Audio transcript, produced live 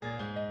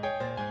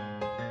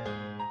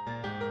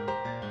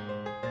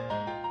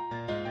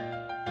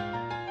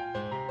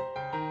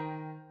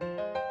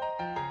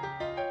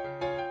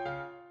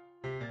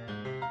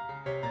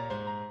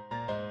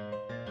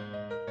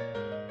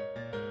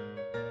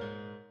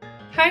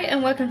Hi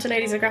and welcome to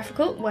Ladies of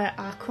Graphical, where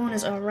our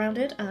corners are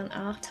rounded and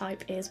our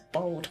type is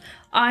bold.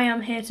 I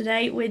am here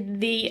today with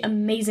the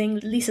amazing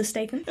Lisa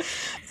Statham.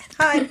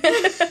 Hi.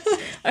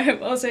 I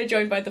am also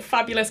joined by the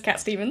fabulous Cat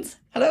Stevens.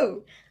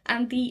 Hello.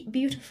 And the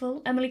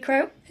beautiful Emily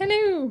Crow.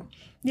 Hello.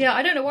 Yeah,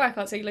 I don't know why I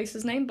can't say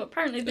Lisa's name, but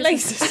apparently this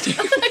Lisa's is...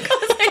 I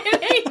can't say her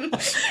name.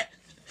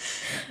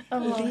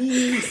 Oh.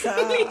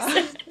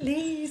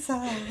 Lisa.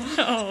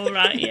 Oh,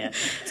 right, yeah.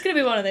 It's going to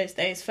be one of those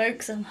days,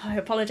 folks, and I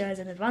apologise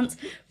in advance.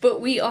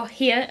 But we are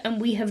here, and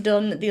we have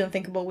done the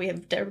unthinkable. We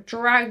have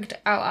dragged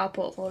out our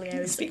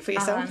portfolios. Speak for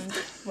yourself.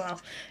 And,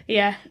 well,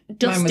 yeah,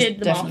 dusted Mine was them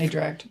definitely off.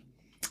 dragged.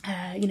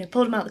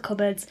 Pulled them out of the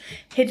cupboards,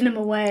 hidden them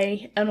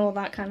away, and all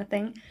that kind of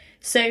thing.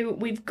 So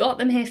we've got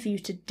them here for you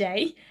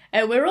today.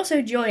 We're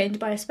also joined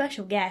by a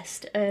special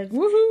guest of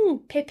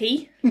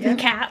Pippi, the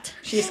cat.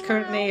 She's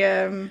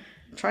currently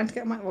trying to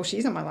get on my... Well,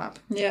 she's on my lap.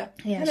 Yeah.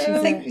 Yeah, I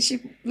think she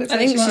looks I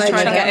like think she's she's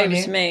trying to get over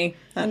you. to me.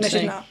 No, she's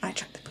Actually, not. I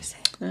track the pussy.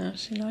 no,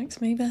 she likes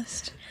me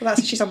best. Well,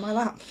 that's she's on my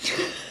lap.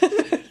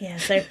 Yeah,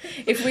 so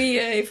if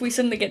we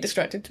suddenly get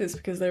distracted, it's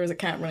because there is a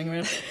cat running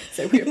around.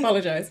 So we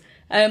apologise.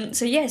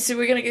 So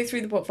we're going to go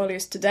through the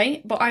portfolios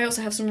today, but I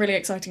also have some really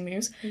exciting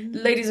news.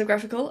 Ladies of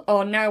Graphical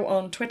are now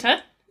on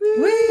Twitter.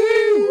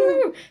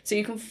 Woo! So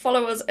you can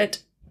follow us at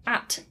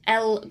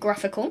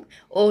 @LGraphical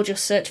or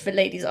just search for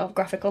Ladies of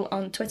Graphical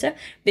on Twitter,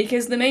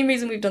 because the main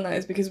reason we've done that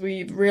is because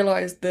we've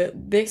realised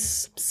that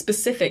this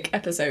specific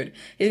episode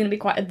is going to be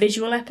quite a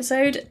visual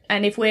episode,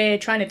 and if we're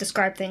trying to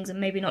describe things and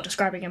maybe not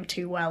describing them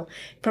too well,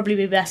 it'd probably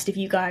be best if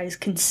you guys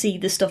can see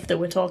the stuff that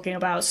we're talking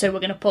about. So we're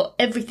going to put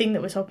everything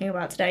that we're talking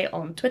about today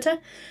on Twitter.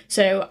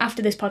 So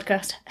after this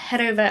podcast,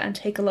 head over and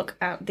take a look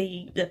at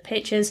the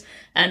pictures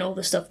and all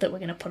the stuff that we're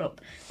going to put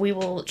up. We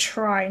will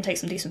try and take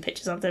some decent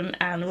pictures of them,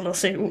 and we'll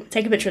also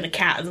take a picture of the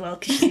cat as well,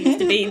 because she seems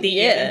to be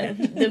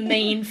the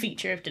main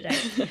feature of today.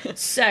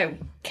 So,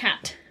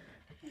 Cat,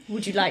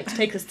 would you like to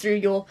take us through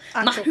your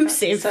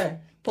massive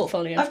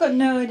portfolio? I've got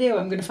no idea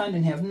what I'm going to find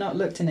in here. I've not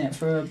looked in it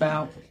for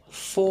about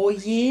 4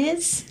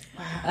 years.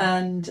 Wow.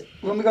 And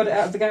when we got it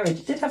out of the garage,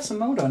 it did have some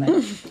mould on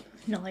it.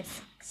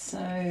 Nice. So,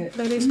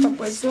 Ladies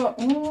cobwebs.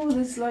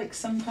 there's like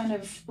some kind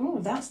of... Oh,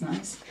 that's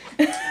nice.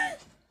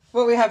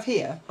 What we have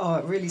here,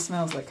 it really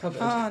smells like cupboard.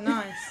 Oh,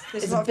 nice.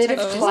 There's It's lot a bit of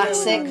textures.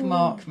 classic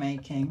mark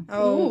making.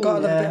 Oh, got a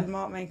little Yeah. bit of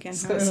mark making.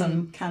 It's got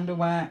some candle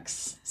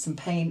wax, some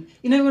paint.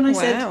 You know when I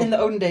said in the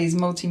olden days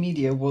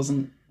multimedia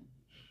wasn't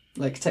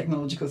like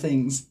technological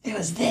things? It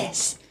was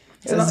this.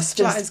 It a lot was of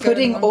splatters just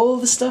putting going on. all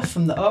the stuff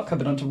from the art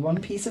cupboard onto one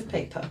piece of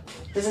paper.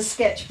 There's a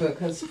sketchbook,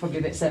 that's probably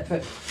a bit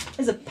separate.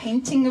 There's a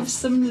painting of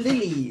some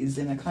lilies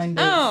in a kind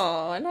of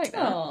Oh, I like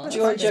that. Oh,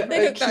 Georgia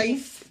They look like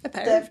O'Keeffe. a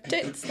pair of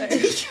tits, though.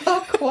 They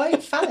are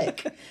quite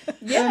phallic.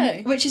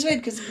 Yeah. Which is weird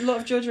because a lot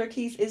of Georgia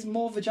O'Keeffe is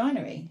more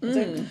vagina-y. Well,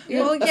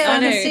 yeah, I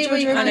know, can see where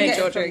you're I gonna know get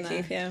it Georgia from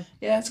O'Keeffe, yeah.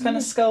 Yeah, it's kind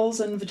of skulls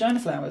and vagina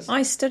flowers.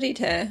 I studied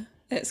here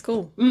at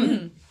school.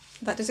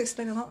 That does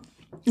explain a lot.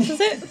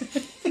 Does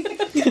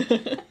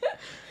it?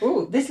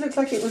 Oh, this looks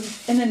like it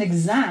was in an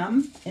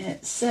exam.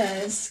 It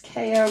says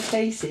K.L.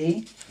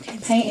 Casey,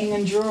 painting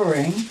and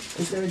drawing.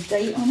 Is there a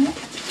date on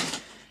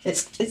it?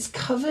 It's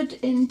covered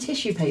in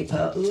tissue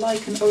paper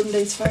like an olden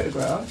days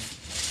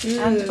photograph.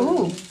 And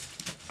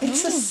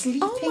it's a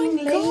sleeping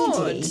my God.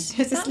 lady. It's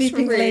a That's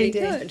sleeping really lady.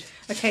 good.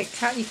 Okay,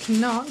 Kat, you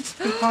cannot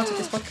be part of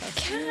this podcast.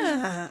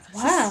 Cat.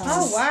 Wow.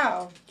 Oh,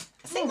 wow.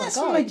 I think that's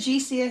God. from my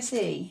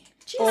GCSE.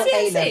 Or A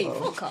GCSE,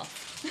 level. fuck off.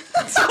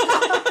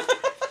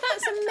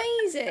 That's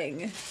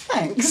amazing.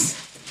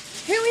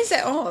 Thanks. Who is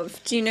it of?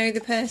 Do you know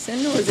the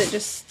person, or is it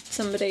just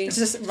somebody It's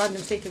just a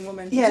random sleeping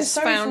woman. Yeah, just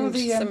sorry for found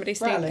the, somebody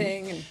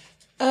rattling. sleeping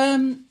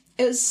and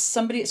It was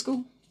somebody at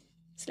school.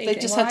 sleeping? They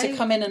just had to Why?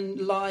 come in and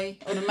lie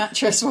on a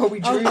mattress while we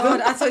drew Oh them.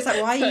 God! I thought it's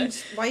like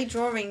why are you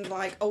drawing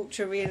like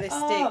ultra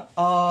realistic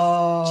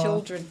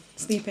children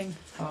sleeping?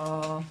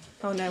 Oh,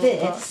 Oh no!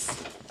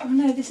 this. Oh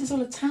no, this is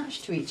all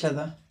attached to each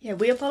other. Yeah,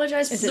 we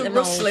apologise for Is it the the mould?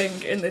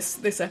 rustling in this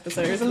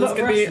episode. There's There's a lot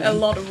going of to be a rustling.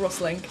 lot of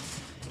rustling.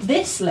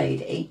 This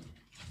lady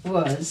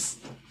was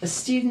a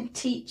student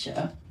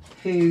teacher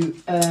who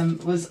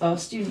was our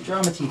student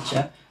drama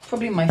teacher.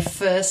 Probably my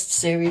first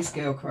serious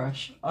girl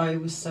crush. I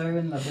was so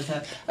in love with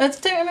her. I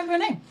don't remember her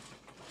name.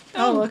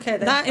 Oh, okay.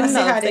 Then. That I in see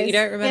how love it that is. you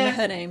don't remember Yeah,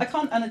 her name. I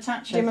can't unattach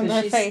her. Do you remember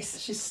 'cause her she's- face?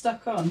 She's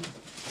stuck on.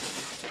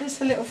 There's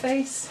her little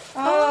face.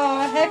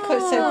 Oh, her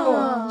haircut's so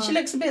cool. She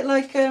looks a bit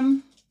like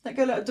that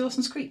girl out of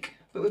Dawson's Creek,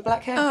 but with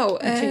black hair. Oh,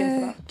 I'm too young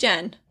for that.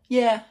 Jen.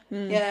 Yeah,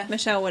 yeah.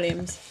 Michelle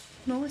Williams.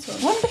 Nice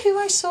one. Wonder who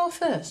I saw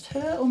first,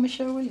 her or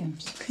Michelle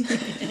Williams.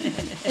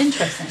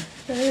 Interesting.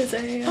 There is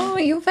a... Oh,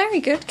 you're very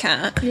good,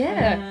 Kat.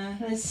 yeah.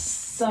 There's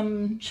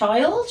some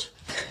child.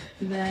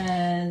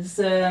 There's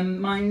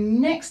my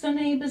next door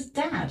neighbour's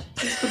dad.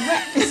 He's called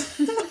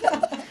Rex.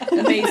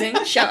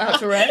 Amazing. Shout out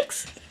to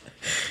Rex.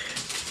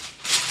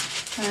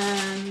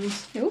 And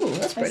Ooh,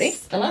 that's pretty.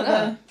 there's I like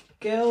another that.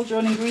 girl,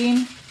 Johnny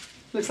Green.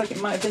 Looks like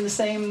it might have been the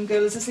same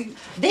girl as this.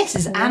 This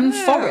is Anne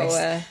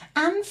Forrest.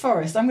 Anne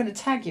Forrest. I'm going to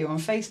tag you on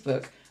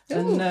Facebook.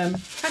 And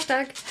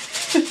Hashtag.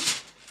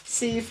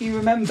 see if you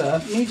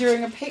remember me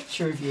drawing a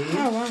picture of you.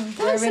 Oh wow.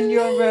 That's wearing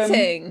your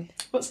amazing.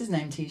 what's his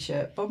name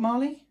t-shirt? Bob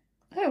Marley?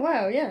 Oh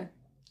wow, yeah.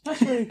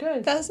 That's really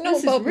good. That's This not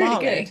is Bob really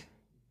Marley. good.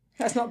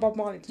 That's not Bob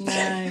Marley.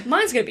 No.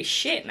 Mine's gonna be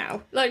shit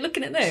now. Like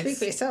looking at Speak this.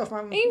 for yourself.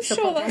 Are you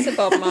sure that's a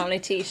Bob Marley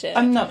t-shirt?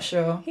 I'm not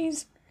sure.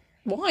 He's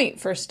white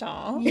for a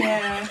start.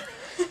 Yeah.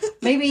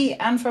 Maybe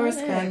Anne Forrest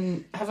know.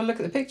 can have a look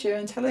at the picture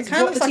and tell us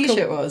Kind what of the looks like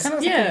t-shirt was. Kind of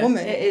looks like Yeah. a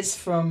woman. It is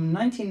from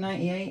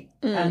 1998,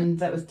 and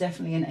that was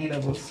definitely in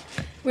A-levels.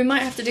 We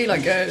might have to do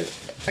like a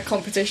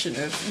competition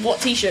of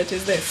what t-shirt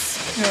is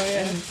this. Oh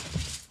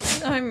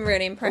yeah. I'm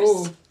really impressed.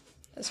 Ooh.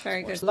 That's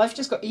very good. Life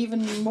just got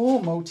even more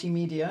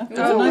multimedia. There's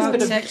Oh, a nice wow,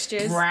 bit of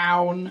textures.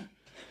 brown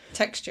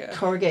Texture.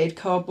 corrugated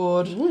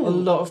cardboard, a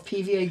lot of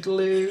PVA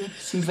glue,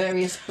 some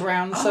various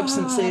brown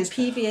substances.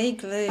 PVA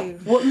glue.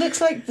 What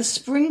looks like the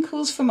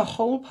sprinkles from a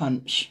hole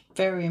punch.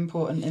 Very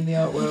important in the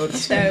art world.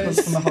 Sprinkles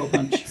Those. from a hole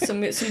punch.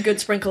 Some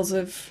good sprinkles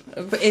of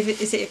But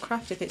is it a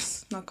craft if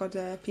it's not got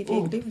PVA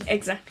Ooh. glue?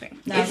 exactly.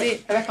 Now, Is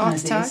it I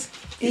recognise art tag?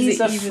 these. These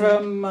it are even-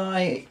 from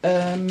my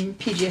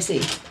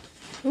PGSE.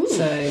 Ooh.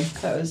 So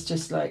that was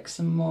just like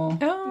some more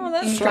Oh,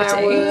 that's flower,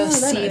 pretty. Oh, that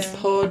seed is.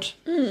 pod,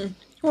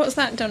 What's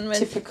that done with?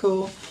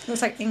 typical. It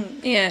looks like ink.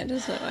 Yeah, it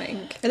does look like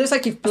ink. It looks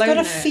like you've I've blown got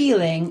a it.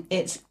 feeling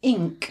it's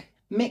ink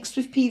mixed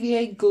with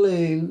PVA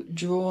glue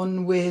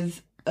drawn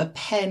with a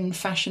pen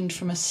fashioned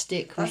from a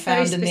stick we That's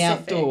very found in the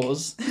specific.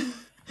 outdoors.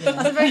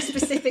 That's a very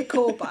specific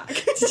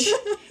callback.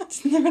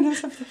 Does no one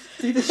else have to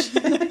do this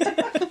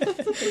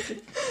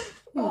shit?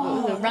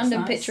 a that's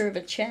random nice. picture of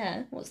a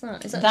chair? What's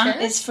that? Is that, a That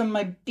chair? is from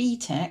my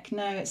BTEC.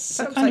 No, it's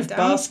some Upside kind of down?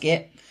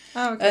 basket.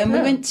 Oh, okay. We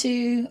went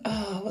to,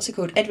 what's it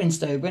called?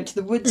 Edwinstowe. Went to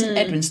the woods in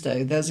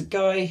Edwinstowe. There's a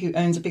guy who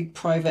owns a big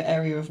private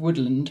area of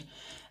woodland,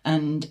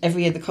 and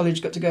every year the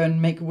college got to go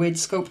and make weird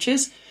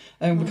sculptures.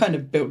 And we kind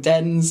of built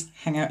dens,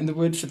 hang out in the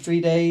wood for 3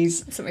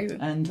 days, That's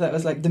amazing. and that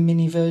was like the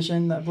mini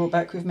version that I brought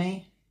back with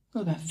me.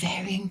 All about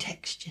varying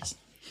textures.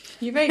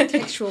 You're a very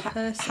textual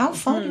person. How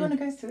far do you want to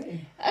go through?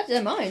 I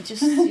don't mind.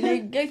 Just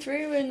go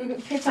through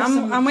and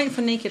I'm waiting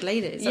for naked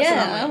ladies. That's what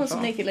I'm yeah, I waiting want some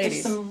for. naked There's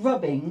ladies. some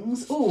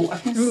rubbings. Oh, I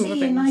can Ooh, see a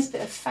rubbings. nice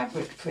bit of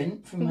fabric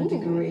print from my Ooh.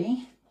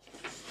 degree.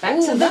 Back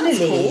Ooh, to the that's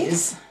cool.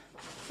 lilies.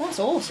 That's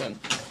awesome.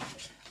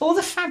 All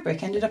the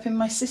fabric ended up in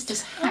my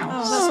sister's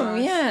house. that's Oh,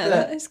 nice. yeah, Look,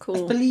 that is I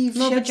cool. believe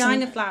More she had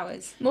vagina some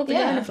flowers. More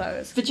vagina Yeah.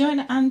 flowers.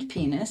 vagina and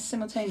penis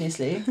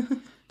simultaneously.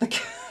 The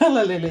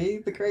colour lily,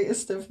 the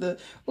greatest of the.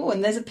 Oh,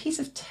 and there's a piece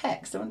of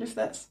text. I wonder if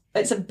that's.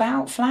 It's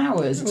about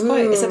flowers. It's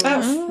quite. It's Ooh.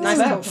 about. Nice it's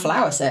about one.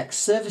 flower sex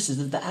services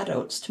of the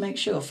adults to make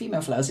sure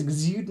female flowers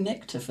exude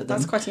nectar for them.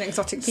 That's quite an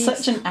exotic piece.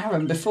 Such an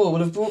arum before will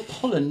have brought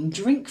pollen.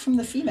 Drink from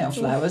the female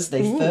flowers.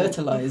 They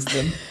fertilise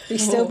them. Be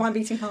still my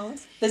beating heart.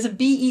 There's a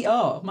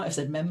BER. Might have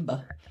said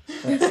member.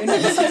 But who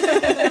knows?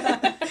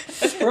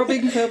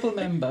 Throbbing purple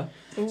member.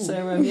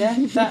 So yeah,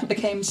 that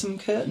became some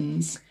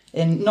curtains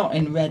not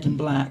in red and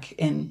black,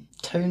 in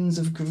tones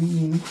of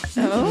green.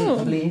 Oh.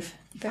 I believe.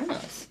 Very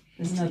nice.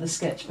 There's another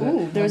sketchbook.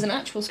 Ooh, there is an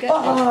actual sketch.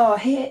 Oh,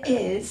 here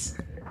is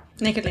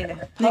Naked lady.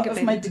 part Naked of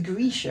lady. my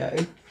degree show.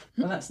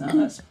 Well, that's not.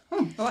 That's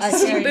Oh, I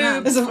that's see scary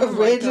man. boobs. there's a Oh my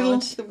weird little,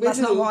 God. the weird That's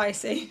not little what I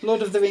see.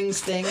 Lord of the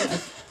Rings thing.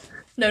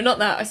 No, not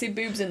that. I see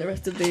boobs in the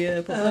rest of the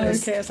Oh,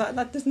 portfolios. okay. I was like,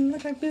 that doesn't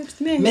look like boobs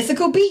to me.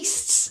 Mythical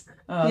beasts.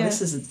 Oh, Yeah.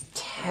 this is a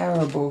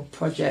terrible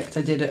project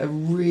I did at a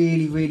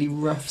really, really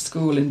rough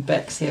school in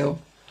Bexhill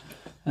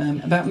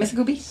about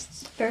mythical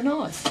beasts. Very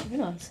nice.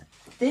 Very nice.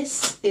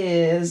 This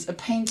is a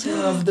painting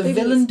of the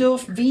Babies.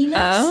 Willendorf Venus,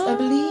 I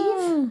believe.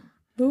 Oh.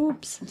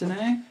 Boobs. I don't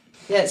know.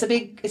 Yeah, it's a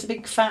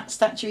big fat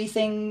statuey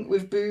thing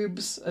with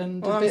boobs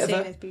and All a I'm bit of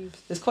seeing a. is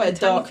boobs. There's quite a and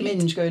tiny dark feet.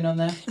 minge going on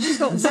there. She's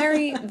got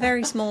very,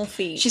 very small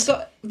feet. She's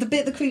got the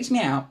bit that creeps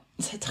me out.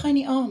 It's her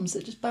tiny arms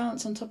that just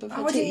balance on top of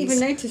her Oh, I didn't titties. even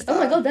notice that. Oh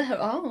my god, they're her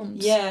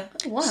arms. Yeah.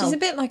 Oh, wow. She's a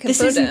bit like a This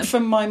Buddha. isn't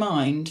from my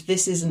mind.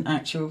 This is an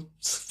actual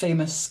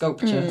famous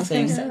sculpture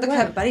thing. Look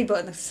at her belly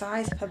button, the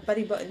size of her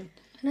belly button.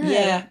 No.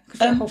 Yeah.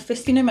 Her whole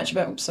fist. If you know much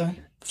about,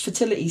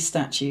 fertility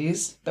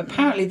statues, but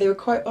apparently they were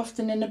quite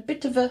often in a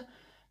bit of a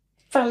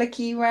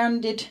phallic-y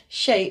rounded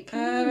shape.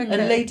 Okay.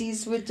 And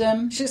ladies would She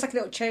looks like a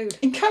little chode.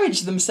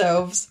 encourage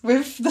themselves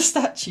with the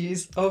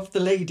statues of the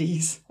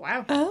ladies.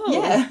 Wow. Oh.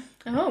 Yeah.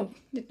 Oh,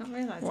 Did not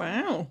realise that.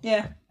 Wow.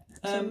 Yeah.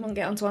 someone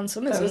get onto Ann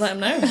Summers that and was- let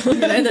them know. You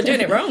know, they're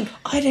doing it wrong.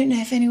 I don't know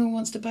if anyone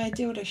wants to buy a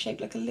dildo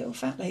shaped like a little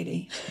fat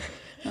lady.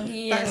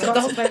 Yeah. That's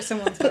got to blow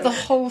someone's Put the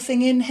whole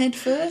thing in head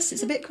first.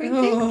 It's a bit creepy.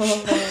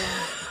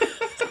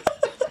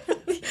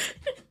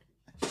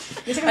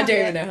 I don't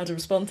even know how to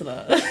respond to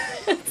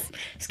that.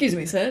 Excuse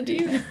me, sir. Do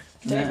you?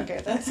 Don't even go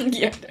there.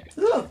 Yeah. There's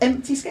a lot of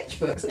empty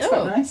sketchbooks. It's Oh.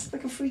 quite nice.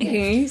 Like a free You gift.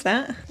 can use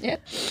that. Yeah.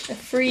 A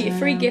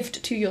free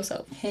gift to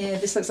yourself. Here,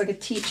 this looks like a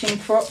teaching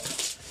prop.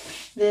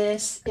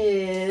 This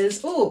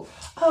is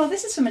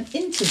this is from an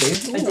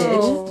interview I did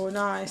Oh,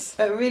 nice.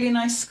 at a really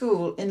nice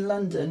school in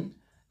London.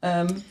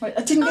 I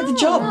didn't get the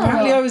job.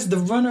 Apparently, I was the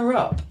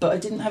runner-up, but I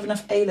didn't have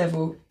enough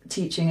A-level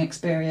teaching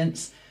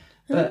experience.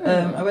 But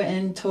I went in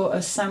and taught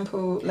a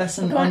sample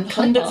lesson What on about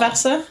Clipper?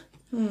 Hundertwasser,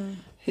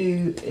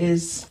 who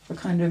is a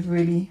kind of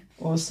really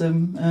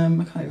awesome.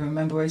 I can't even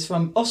remember where he's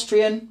from.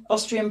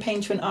 Austrian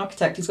painter and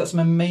architect. He's got some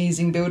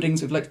amazing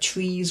buildings with like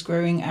trees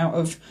growing out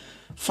of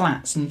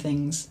flats and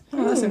things.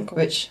 Oh, that's cool.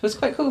 Which was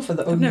quite cool for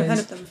the I've old never days. heard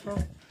of them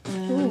before.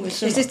 Ooh, Is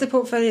this the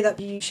portfolio that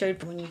you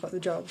showed when you got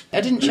the job?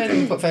 I didn't show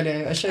them the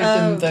portfolio. I showed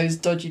them those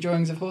dodgy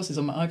drawings of horses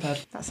on my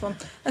iPad. That's the one.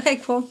 Okay,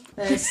 cool.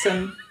 There's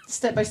some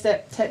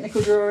step-by-step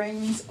technical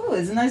drawings. Oh,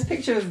 there's a nice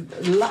picture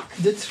of L'Arc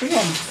de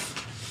Triomphe.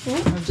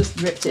 I've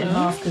just ripped it in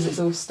half because it's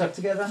all stuck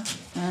together.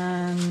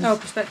 And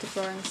Perspective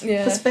drawings.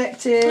 Yeah.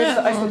 perspective,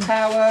 the Eiffel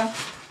Tower,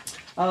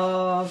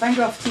 Van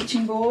Gogh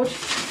teaching board.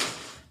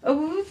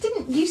 Oh, I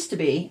didn't used to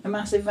be a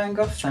massive Van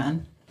Gogh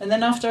fan. And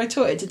then after I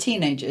taught it to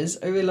teenagers,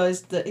 I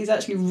realised that he's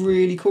actually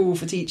really cool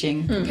for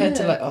teaching compared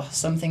to like,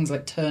 some things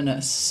like Turner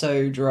are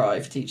so dry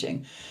for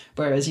teaching.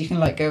 Whereas you can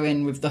like go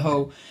in with the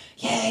whole,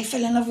 he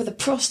fell in love with a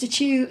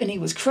prostitute and he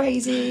was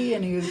crazy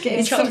and he was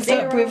getting fucked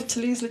up with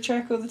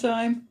Toulouse-Lautrec all the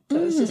time.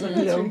 That was just like a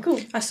little... really cool.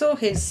 I saw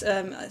his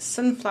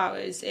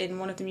sunflowers in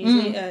one of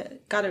the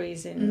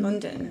galleries in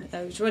London.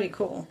 It was really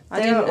cool.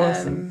 They are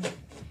awesome.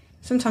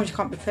 Sometimes you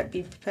can't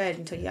be prepared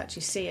until you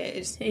actually see it.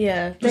 It's They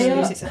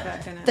its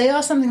effect, isn't it? They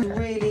are something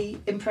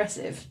really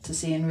impressive to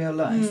see in real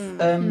life.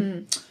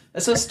 I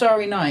saw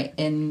Starry Night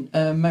in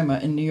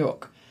MoMA in New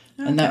York,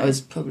 and that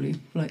was probably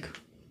like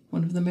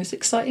one of the most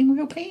exciting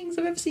real paintings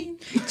I've ever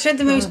seen. So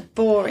the most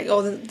boring,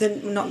 or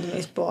the not the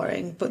most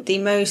boring, but the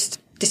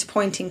most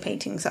disappointing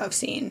paintings that I've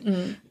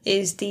seen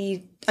is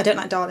I don't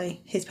like Dali,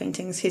 his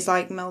paintings, his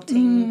like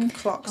melting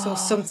clocks or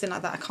something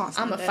like that. I can't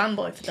stand I'm a it.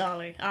 fanboy for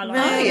Dali. I like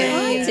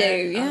Really? I do,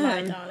 I yeah.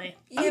 like Dali.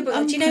 Yeah,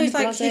 but do you know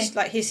his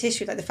his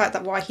history, like the fact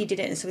that why he did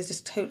it, and so it's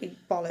just totally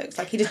bollocks.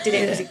 Like he just did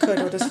it because he could,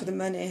 or just for the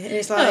money. And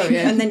it's like,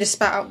 and then just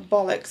spat out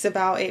bollocks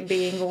about it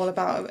being all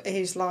about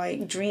his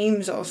like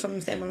dreams or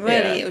something. When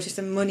really it was just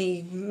a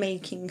money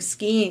making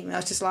scheme. And I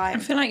was just like, I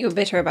feel like you're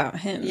bitter about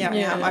him.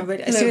 yeah, I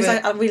really, as soon as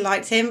I really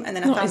liked him, and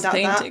then I Not found his out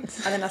paintings.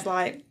 that, and then I was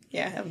like,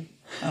 Yeah.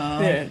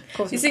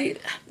 You see,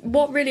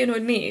 what really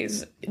annoyed me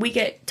is we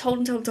get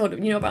told,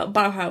 about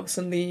Bauhaus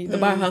and the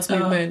Bauhaus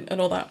movement and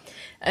all that.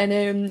 And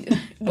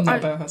I'm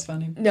not a Bauhaus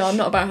fan either. no, I'm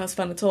not a Bauhaus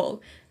fan at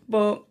all.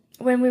 But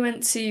when we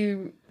went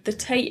to the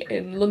Tate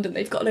in London,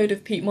 they've got a load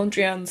of Pete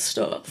Mondrian's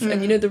stuff.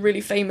 And you know the really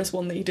famous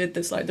one that he did,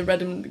 that's like the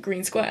red and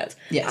green squares?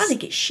 Yes. I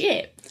think it's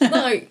shit.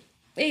 Like,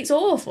 it's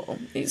awful.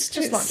 It's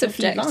just It's like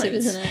subjective,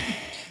 lines. isn't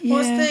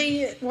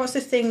it? What's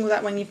the thing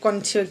that when you've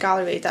gone to a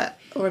gallery that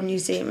or a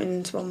museum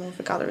and one more of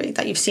a gallery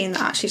that you've seen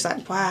that actually is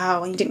like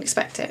wow and you didn't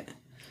expect it?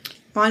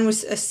 Mine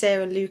was a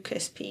Sarah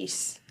Lucas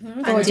piece.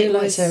 I do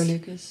like Sarah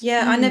Lucas.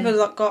 Yeah, I never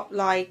got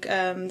like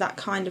that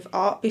kind of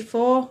art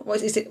before.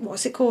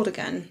 What's it called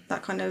again?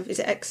 That kind of, is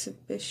it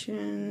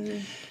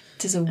exhibition?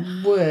 It is a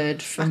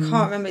word from... I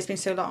can't remember. It's been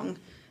so long.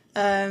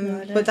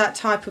 But that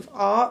type of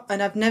art,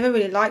 and I've never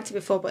really liked it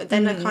before. But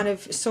then I kind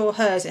of saw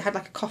hers. It had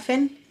like a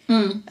coffin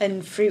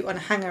and fruit on a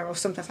hanger or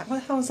something. I was like, what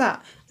the hell is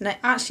that? And I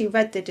actually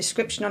read the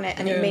description on it,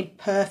 and it made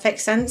perfect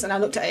sense. And I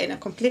looked at it in a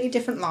completely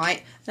different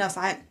light, and I was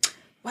like,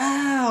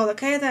 wow,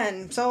 okay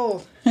then,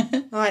 sold.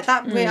 Like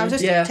that. I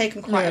was just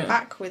taken quite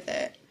aback with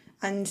it.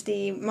 And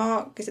the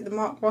Mark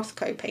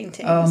Rothko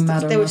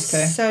paintings, they were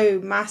so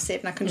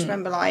massive, and I can just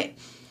remember like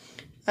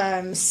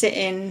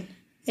sitting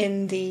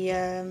in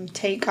the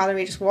Tate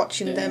Gallery just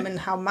watching them and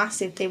how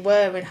massive they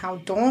were and how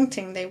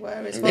daunting they were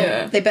as well.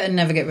 Yeah. They better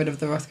never get rid of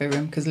the Rothko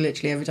room, because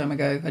literally every time I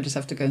go, I just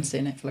have to go and sit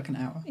in it for like an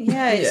hour.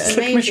 Yeah, it's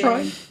Like my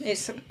shrine. amazing.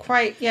 It's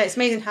quite, it's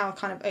amazing how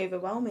kind of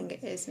overwhelming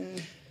it is.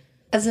 And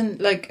As in,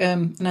 like,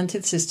 an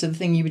antithesis to the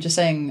thing you were just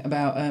saying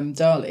about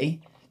Dali,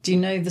 do you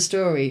know the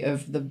story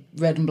of the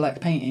red and black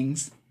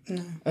paintings?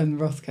 No. And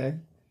Rothko?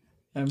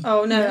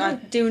 I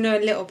do know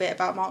a little bit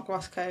about Mark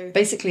Rothko.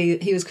 Basically,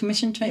 he was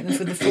commissioned to make them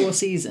for the Four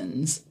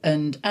Seasons,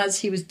 and as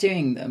he was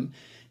doing them,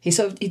 he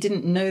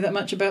didn't know that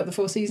much about the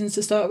Four Seasons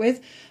to start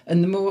with,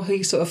 and the more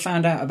he sort of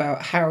found out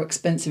about how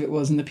expensive it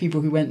was and the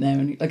people who went there,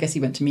 and I guess he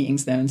went to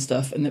meetings there and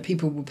stuff, and that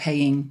people were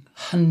paying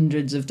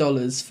hundreds of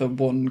dollars for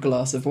one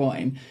glass of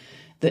wine,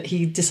 that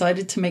he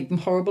decided to make them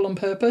horrible on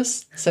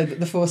purpose so that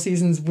the Four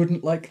Seasons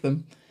wouldn't like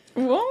them.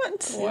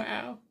 What?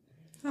 Wow.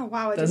 Oh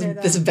wow, I didn't know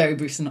that. There's a very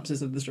brief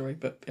synopsis of the story,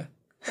 but yeah.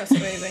 That's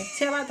amazing.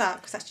 See, I like that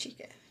because that's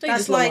cheeky. They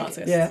That's just love like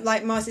artists.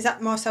 like is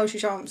that Marcel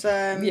Duchamp's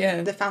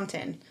The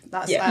Fountain?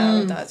 That's Yeah. I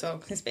love that as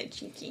well. It's a bit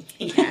cheeky.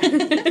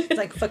 It's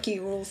like fuck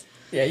you rules.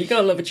 Yeah, you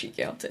gotta love a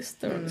cheeky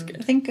artist. They're always I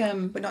good. think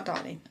But not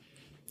Dali.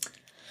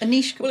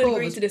 Anish We'll Kapoor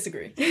agree was... to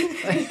disagree.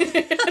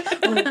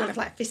 Oh, we're gonna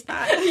like fist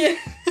back. Yeah.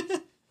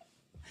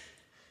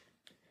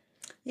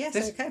 Yes,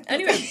 okay.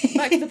 Anyway,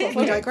 back to the We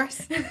portfolio.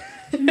 digress.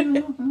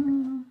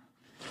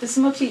 There's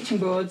some more teaching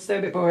boards, they're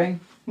a bit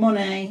boring.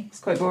 Monet, it's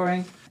quite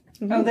boring.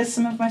 Oh, there's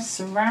some of my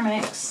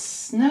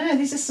ceramics. No,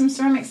 these are some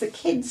ceramics that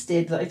kids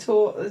did that I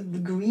taught the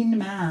Green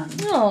Man.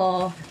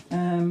 Aww.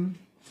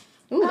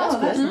 Ooh,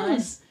 That's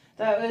nice.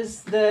 That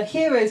was the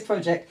Heroes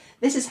Project.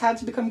 This is how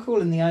to become cool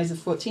in the eyes of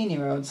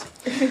 14-year-olds.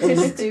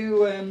 Is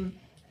do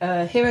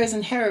Heroes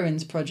and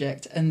Heroines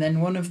project, and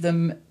then one of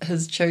them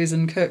has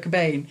chosen Kurt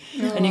Cobain.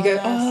 And you go,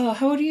 nice.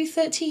 how old are you?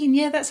 13?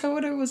 Yeah, that's how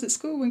old I was at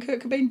school when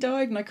Kurt Cobain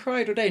died, and I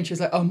cried all day. And she was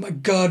like, oh my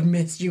God,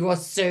 miss, you are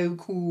so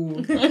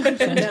cool.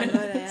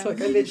 It's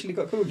like I literally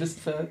got cool just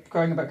for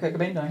crying about Kurt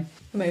Cobain dying.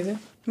 Amazing.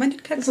 When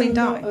did Kurt It's a Cobain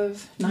lot die?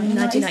 of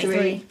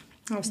 1993.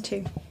 I was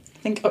 2.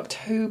 I think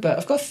October.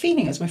 I've got a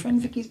feeling it's my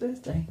friend Vicky's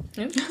birthday.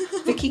 Yep.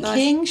 Vicky Nice.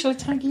 King, shall I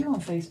tag you on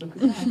Facebook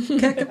as well?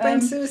 Kurt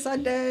Cobain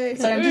Suicide Day.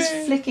 So I'm just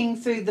flicking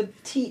through the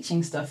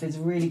teaching stuff is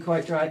really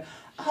quite dry.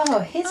 Oh,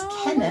 here's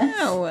Kenneth.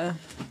 Wow.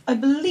 I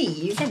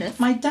believe Kenneth?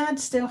 my dad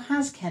still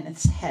has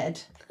Kenneth's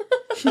head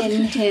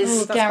in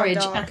his that's quite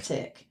garage dark.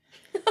 attic.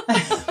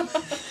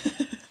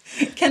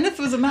 Kenneth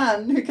was a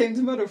man who came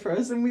to model for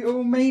us, and we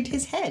all made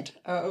his head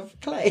out of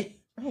clay.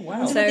 Oh,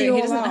 wow. So They he all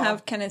doesn't are.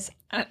 have Kenneth's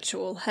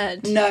actual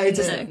head. No, it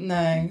doesn't.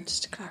 No.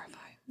 Just to clarify.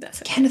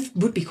 That's it. Kenneth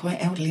would be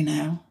quite elderly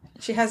now.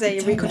 She has a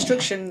Don't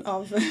reconstruction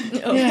of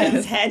Oh, Yeah.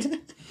 his head.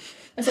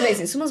 That's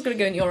amazing. Someone's going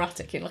to go in your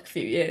attic in like a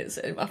few years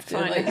after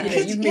Fine. like,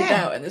 you've moved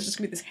Yeah. out and there's just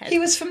going to be this head. He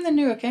was from the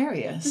Newark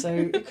area, so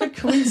it could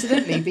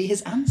coincidentally be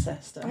his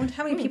ancestor. I wonder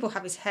how many people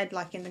have his head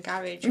like in the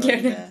garage. Or Yeah.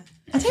 in the...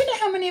 I don't know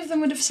how many of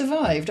them would have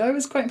survived. I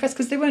was quite impressed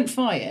because they weren't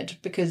fired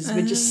because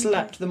we just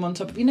slapped them on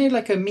top of,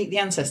 like a Meet the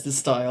Ancestors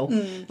style,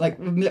 like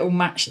little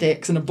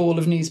matchsticks and a ball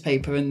of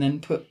newspaper and then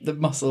put the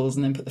muscles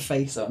and then put the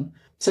face on.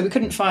 So we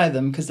couldn't fire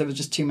them because there was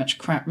just too much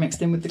crap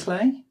mixed in with the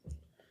clay.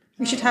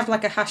 We should have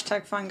like a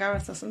hashtag Find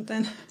Gareth or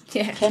something.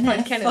 Yeah, Kenneth.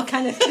 find Kenneth. Or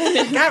Kenneth.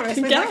 Gareth.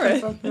 Where'd that come Gareth.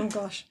 from? Oh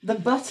gosh. The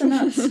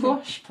Butternut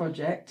Squash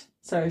Project.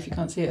 Sorry if you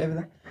can't see it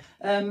over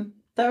there.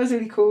 That was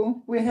really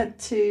cool.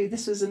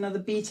 This was another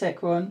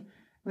BTEC one.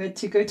 We had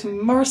to go to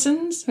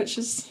Morrison's, which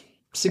is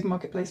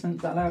supermarket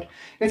placement, that loud.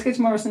 We had to go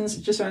to Morrison's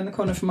just around the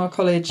corner from our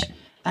college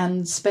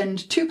and spend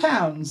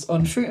 £2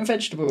 on fruit and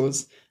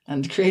vegetables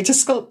and create a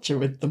sculpture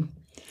with them.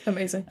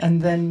 Amazing.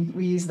 And then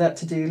we used that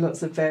to do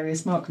lots of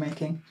various mark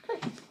making.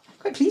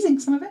 Quite pleasing,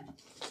 some of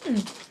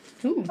it.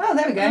 Ooh. Oh,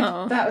 there we go.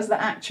 Oh. That was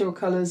the actual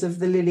colours of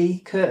the Lily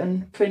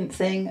curtain print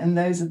thing, and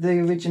those are the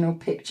original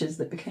pictures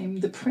that became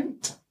the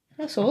print.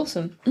 That's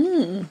awesome.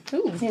 Ooh,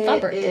 Here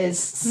fabric. is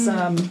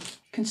some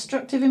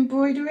constructive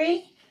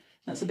embroidery.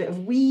 That's a bit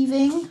of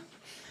weaving.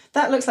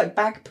 That looks like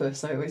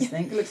bagpuss, I always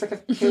think. It looks like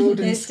I've killed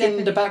and It's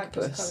skinned a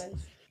definitely bagpuss.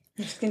 colours.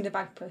 You skinned a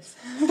bagpuss.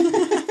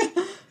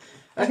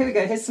 Oh, here we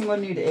go. Here's some more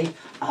nudity.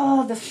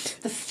 Oh, the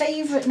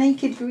favourite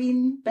naked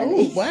green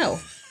belly. Oh, wow.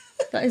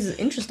 That is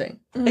interesting.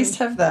 I used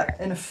to have that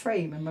in a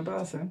frame in my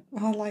bathroom.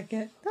 Oh, I like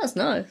it. That's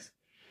nice.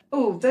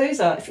 Oh, those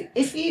are,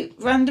 if you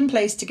random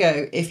place to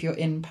go if you're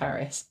in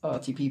Paris,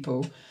 arty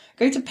people,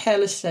 go to Père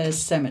Lachaise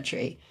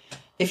Cemetery.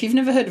 If you've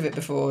never heard of it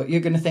before, you're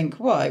going to think,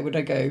 why would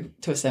I go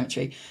to a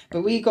cemetery?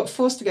 But we got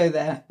forced to go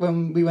there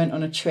when we went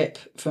on a trip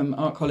from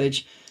art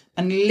college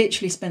and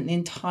literally spent the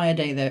entire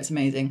day there. It's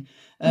amazing.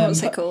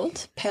 What's it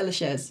called? Père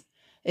Lachaise.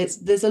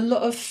 There's a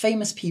lot of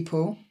famous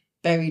people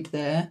buried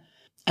there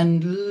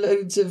and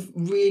loads of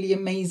really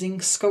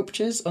amazing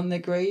sculptures on their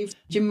grave.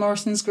 Jim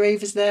Morrison's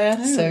grave is there.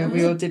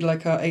 We all did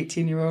like our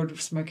 18-year-old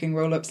smoking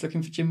roll-ups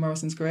looking for Jim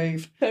Morrison's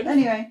grave.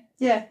 Anyway,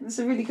 yeah, it's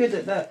really good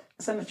at that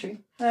cemetery.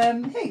 Here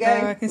you go.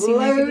 Oh, I can see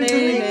Loads naked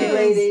of naked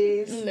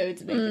ladies.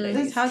 Loads of naked ladies.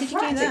 There's How did you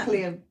do that?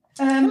 practically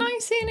Can I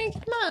see a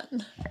naked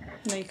man?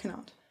 No, you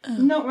cannot.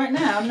 not right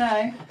now, no.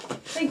 I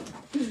think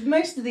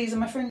most of these are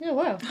my friends. Oh,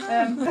 wow.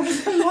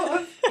 There's a lot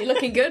of... You're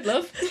looking good,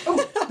 love.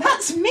 Oh,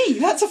 that's me.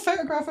 That's a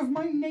photograph of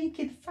my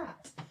naked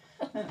fat.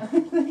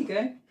 There you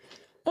go.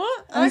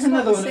 What? There's can't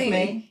another one see. of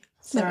me.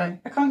 Sorry,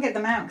 I can't get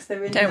them out because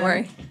they're in. Don't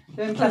worry.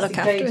 They're in I'll plastic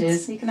look pages.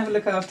 afterwards. You can have a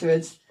look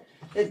afterwards.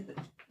 They're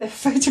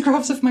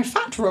photographs of my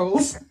fat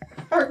rolls.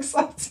 How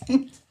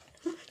exciting!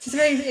 It's a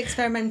very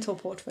experimental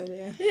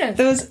portfolio. Yeah.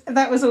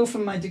 That was all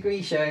from my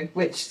degree show,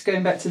 which is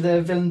going back to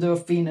the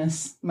Willendorf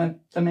Venus.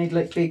 I made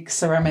like big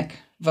ceramic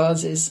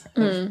vases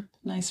of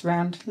nice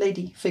round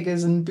lady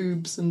figures and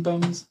boobs and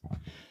bums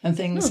and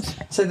things.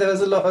 Nice. So there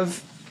was a lot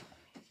of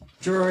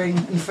drawing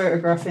and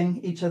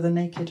photographing each other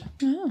naked.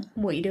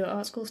 What you do at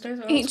art school, stays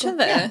at art Each school?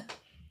 other?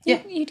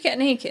 Yeah. You'd get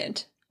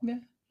naked. Yeah,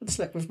 I'd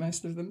slept with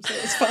most of them, so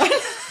it's fine.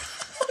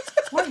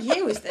 What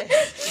year was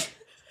this?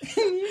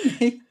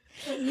 Uni.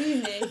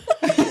 Uni. I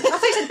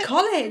thought you said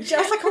college.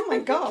 I was like, oh my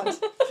god.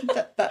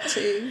 that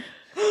too.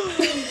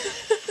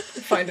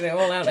 Finding it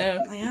all out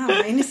now. I am.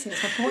 My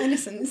innocence. My poor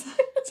innocence.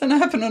 Does that not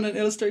happen on an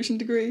illustration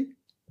degree?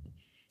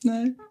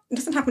 No. It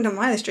doesn't happen on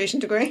my illustration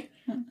degree.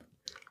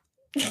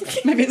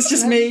 Maybe it's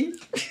just me.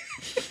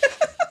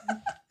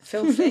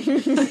 Filthy.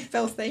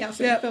 Filthy.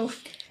 Absolute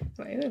filth.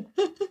 Amazing.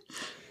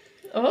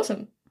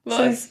 Awesome. Well,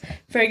 So- that's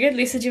very good.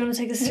 Lisa, do you want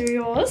to take us through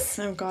yours?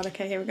 Oh god,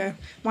 okay, here we go.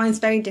 Mine's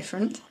very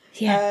different.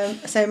 Yeah.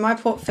 So my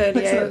portfolio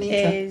Looks like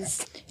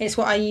Nita. is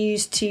what I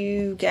use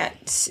to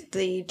get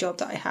the job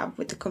that I have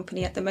with the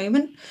company at the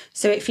moment.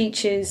 So it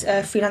features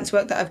freelance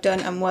work that I've done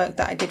and work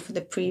that I did for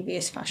the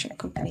previous fashion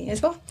company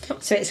as well.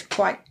 So it's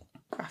quite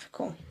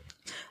graphical.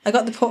 I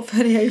got the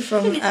portfolio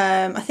from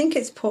I think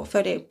it's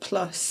Portfolio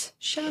Plus.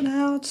 Shout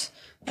out.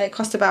 It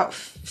cost about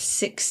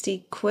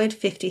 60 quid,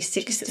 50,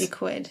 60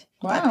 quid.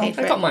 Wow. I paid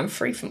for I got it. mine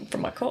free from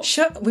my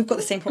co-op. We've got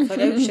the same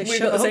portfolio, so We've shut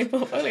got the up. same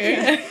portfolio.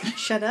 Yeah.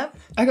 Shut up.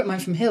 I got mine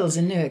from Hills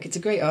in Newark. It's a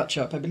great art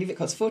shop. I believe it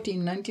costs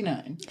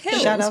 $14.99.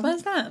 Hills, Shut up.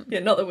 where's that? Yeah,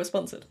 not that we're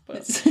sponsored, but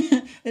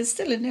It's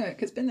still in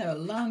Newark. It's been there a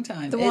long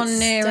time. The one It's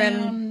near,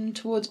 down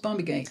towards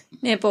Barmbygate.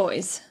 Near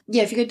Boys.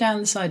 Yeah, if you go down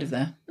the side of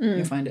there,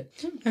 you'll find it.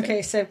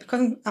 Okay, so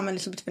because I'm a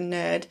little bit of a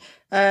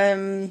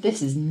nerd,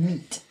 This is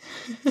neat.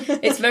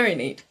 it's very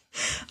neat.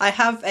 I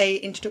have a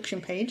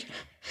introduction page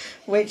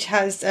which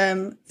has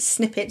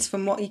snippets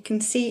from what you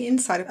can see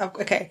inside of.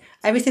 Okay,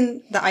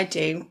 everything that I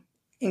do,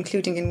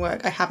 including in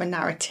work, I have a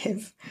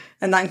narrative,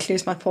 and that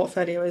includes my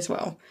portfolio as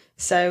well.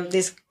 So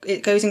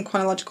it goes in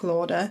chronological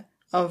order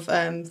of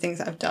things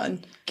that I've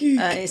done.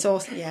 It's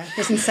also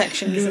there's in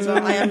sections as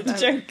well. I'm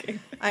joking.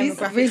 I'm a These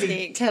graphic really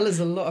geek. tell us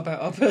a lot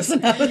about our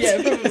personality.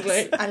 Yeah,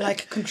 probably. I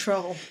like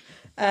control.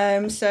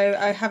 So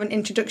I have an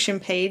introduction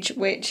page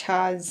which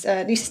has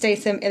Lisa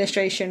Statham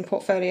illustration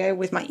portfolio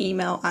with my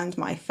email and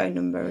my phone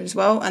number as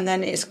well. And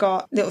then it's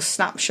got little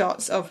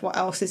snapshots of what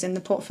else is in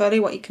the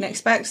portfolio, what you can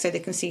expect, so they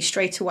can see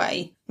straight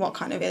away what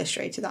kind of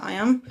illustrator that I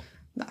am.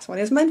 That's what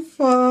it's meant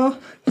for.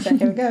 So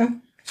here we go.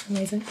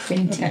 Amazing.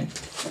 Okay.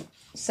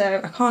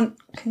 So I can't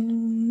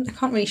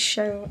really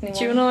show anyone.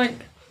 Do you want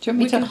Do you want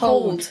me we to can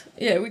hold?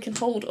 Yeah, we can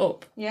hold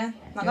up. Yeah,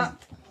 like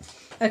that.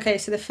 Okay,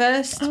 so the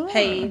first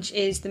page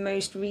is the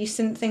most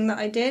recent thing that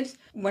I did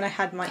when I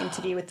had my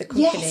interview with the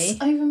company. Yes,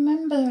 I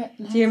remember it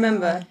now. Do you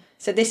remember?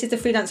 So this is the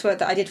freelance work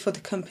that I did for the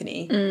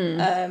company,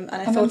 and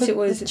I thought it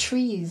was the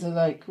trees are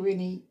like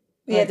really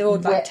they're all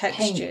wet like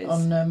paint textures.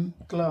 on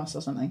glass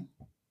or something.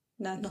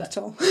 No, not at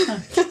all.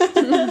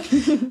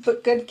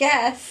 But good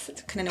guess.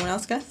 Can anyone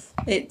else guess?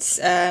 It's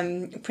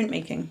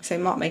printmaking, so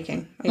mark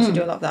making. I used to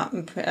do a lot of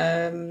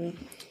that.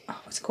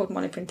 What's it called?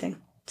 Monoprinting.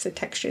 So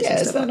textures. Yeah,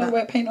 and is stuff that like not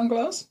wet paint on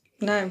glass?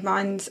 No,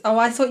 mine's. Oh,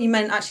 I thought you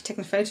meant actually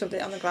taking a photo of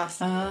it on the glass.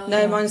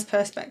 No, mine's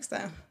Perspex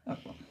though, Oh,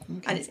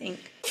 okay. and it's ink.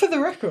 For the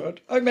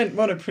record, I meant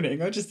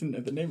monoprinting. I just didn't know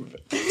the name of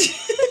it.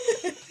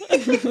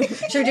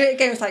 Should we do it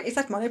again? It's like, is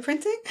that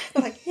monoprinting?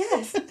 I'm like,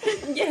 yes.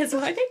 Yes,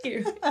 why thank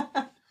you.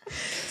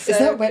 Is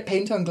that wet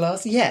paint on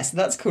glass? Yes,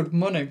 that's called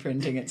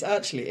monoprinting. It's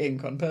actually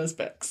ink on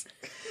Perspex.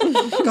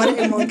 Got it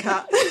in one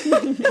cat.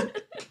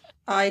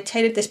 I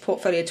tailored this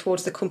portfolio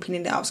towards the company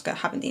that I was going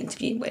to have the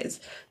interview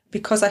with.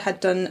 Because I had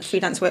done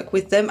freelance work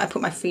with them, I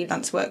put my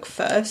freelance work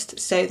first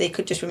so they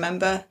could just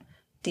remember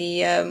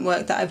the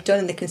work that I've done,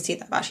 and they can see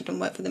that I've actually done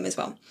work for them as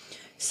well.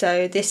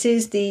 So this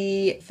is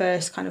the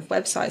first kind of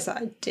websites that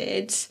I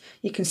did.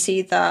 You can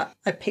see that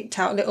I picked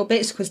out little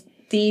bits because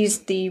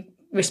the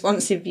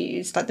responsive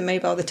views, like the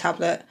mobile, the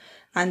tablet,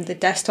 and the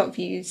desktop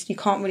views, you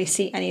can't really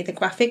see any of the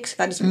graphics.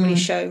 That doesn't really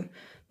show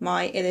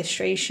my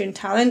illustration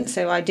talent.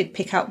 So I did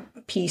pick out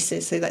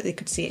pieces so that they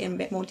could see it in a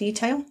bit more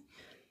detail.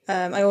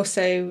 I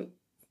also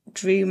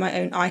drew my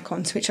own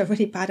icons, which are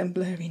really bad and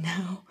blurry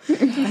now.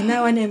 And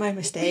now I know my We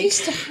mistake.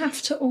 used to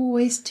have to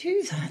always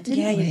do that, didn't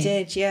we? Yeah, you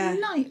did, yeah.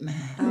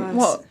 Nightmare.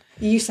 What?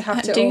 You used to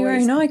have to Do your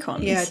always... own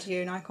icons? Yeah, do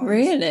your own icons.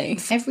 Really?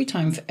 Every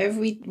time for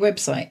every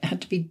website it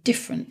had to be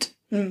different,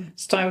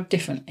 styled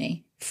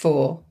differently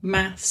for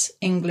maths,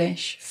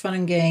 English, fun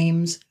and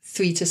games,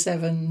 3 to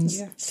 7s,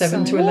 Yeah.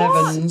 7 to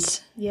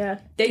 11s. Yeah,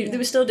 they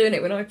were still doing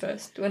it when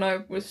I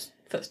was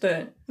first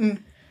doing it.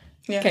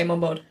 Yeah. Came on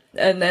board,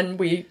 and then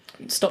we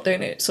stopped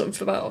doing it sort of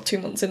about 2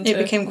 months into. It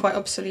became quite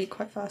obsolete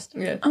quite fast.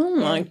 Yeah. Oh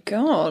my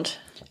god.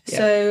 Yeah.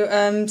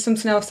 So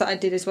something else that I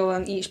did as well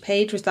on each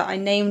page was that I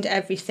named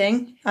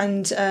everything,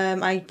 and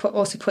I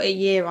also put a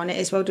year on it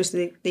as well, just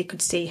so they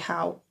could see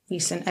how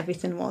recent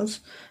everything was.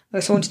 I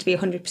also wanted to be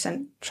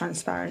 100%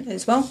 transparent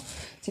as well.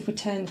 So if we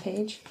turn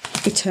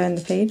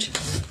the page.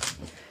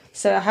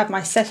 So I have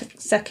my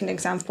second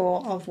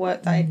example of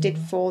work that I did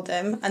for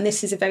them, and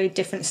this is a very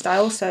different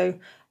style. So,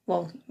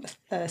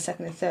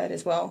 second and third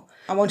as well.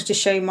 I wanted to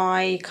show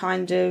my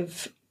kind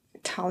of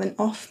talent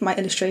off, my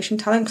illustration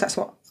talent, because that's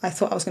what I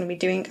thought I was going to be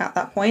doing at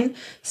that point.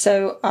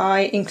 So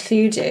I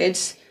included,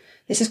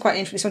 this is quite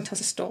interesting, this one tells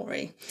a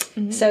story.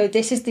 So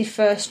this is the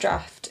first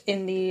draft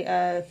in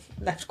the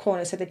left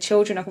corner. So the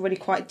children are really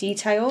quite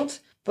detailed,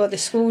 but the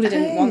school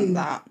didn't want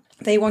that.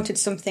 They wanted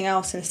something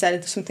else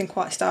instead, something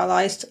quite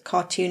stylised,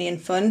 cartoony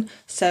and fun.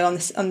 So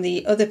on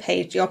the other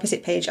page, the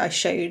opposite page, I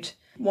showed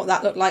what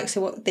that looked like,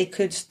 so what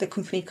the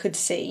company could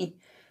see,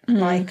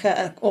 like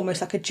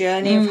almost like a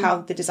journey of how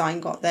the design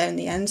got there in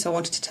the end. So I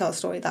wanted to tell a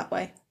story that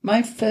way.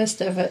 My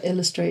first ever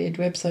illustrated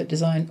website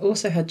design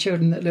also had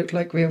children that looked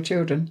like real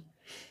children.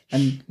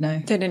 And no,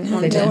 They didn't they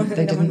want it. didn't. They No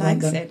didn't one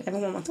want likes them. it.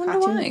 Everyone wants Wonder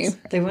cartoons.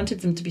 why. They wanted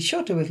them to be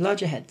shorter with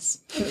larger heads.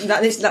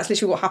 That's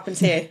literally what happens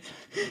here.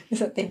 Is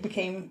that they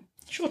became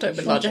Shorter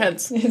but larger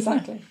heads.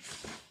 exactly.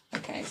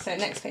 Okay, so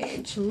next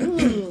page.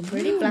 Ooh,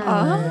 pretty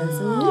flowers.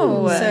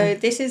 Oh. So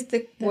this is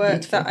the work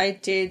beautiful. that I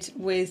did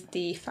with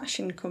the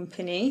fashion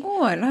company.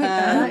 Oh, I like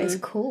That that. is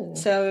cool.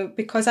 So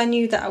because I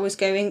knew that I was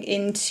going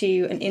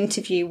into an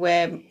interview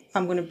where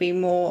I'm going to be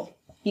more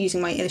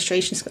using my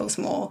illustration skills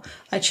more,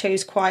 I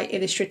chose quite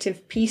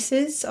illustrative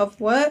pieces of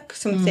work,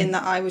 something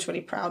that I was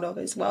really proud of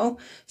as well.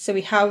 So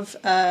we have,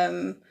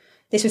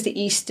 this was the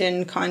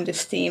Eastern kind of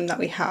theme that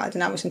we had,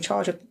 and I was in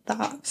charge of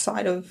that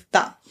side of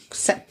that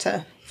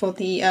sector for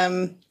the,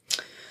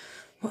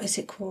 what is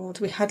it called?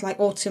 We had like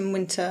autumn,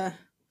 winter,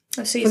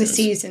 for the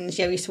seasons.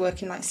 Yeah, we used to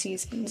work in like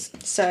seasons.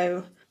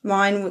 So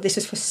this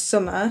was for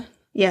summer.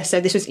 Yeah,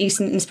 so this was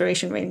Eastern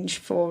Inspiration Range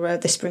for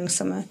the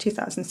spring-summer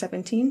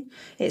 2017.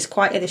 It's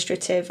quite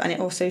illustrative, and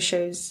it also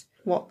shows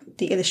what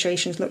the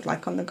illustrations look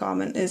like on the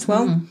garment as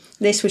well.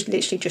 This was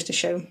literally just to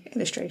show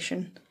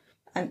illustration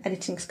and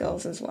editing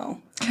skills as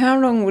well. How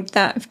long would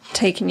that have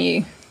taken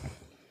you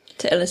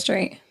to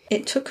illustrate?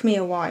 It took me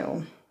a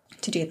while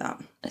to do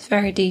that. It's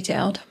very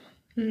detailed.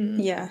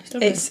 Yeah,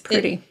 It's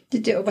pretty.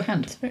 Did you do it by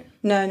hand?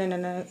 No.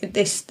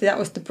 That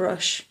was the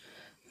brush.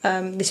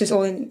 This was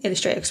all in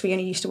Illustrator because we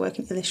only used to work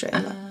in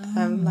Illustrator,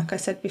 like I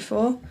said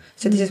before.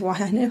 So this is why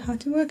I know how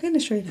to work in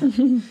Illustrator.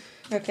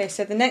 Okay,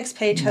 so the next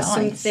page has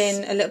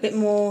something a little bit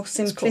more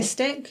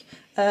simplistic.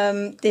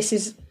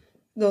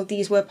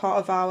 These were part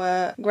of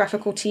our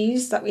graphical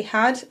tees that we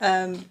had.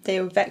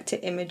 They were vector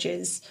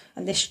images,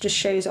 and this just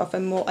shows off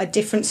a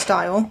different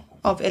style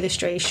of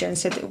illustration.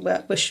 So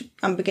that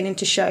I'm beginning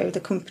to show the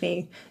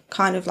company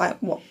kind of like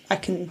what I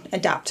can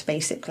adapt,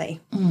 basically.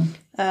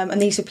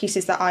 And these are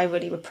pieces that I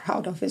really were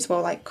proud of as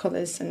well, like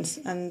colours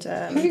and.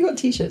 Have you got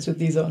T-shirts with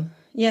these on?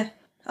 Yeah.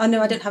 Oh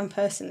no, I don't have them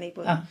personally,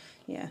 but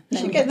yeah. You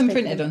should get them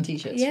printed on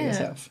T-shirts for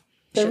yourself.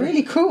 They're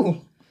really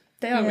cool.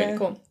 They are really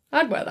cool.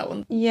 I'd wear that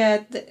one.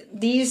 Yeah,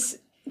 these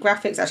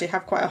graphics actually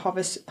have quite a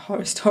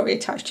horror story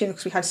attached to them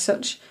because we had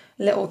such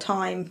little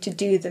time to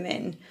do them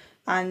in,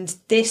 and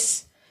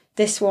this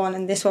one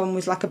and this one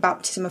was like a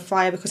baptism of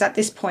fire, because at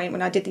this point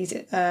when I did these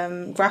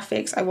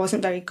graphics, I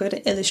wasn't very good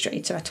at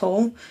Illustrator at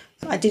all.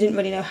 I didn't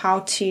really know how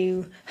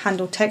to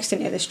handle text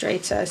in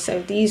Illustrator,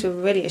 so these were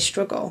really a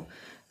struggle.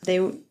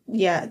 There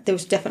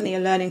was definitely a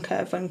learning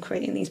curve when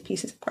creating these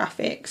pieces of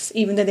graphics,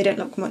 even though they don't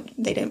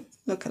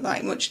look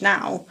like much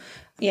now.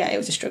 Yeah, it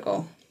was a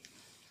struggle.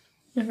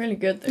 They're really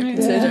good though,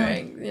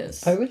 considering.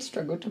 Yes, I would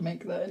struggle to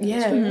make that.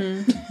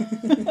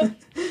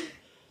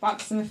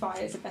 Baptism of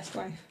fire is the best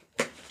way.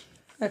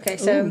 Okay,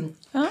 so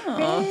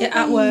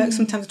at work,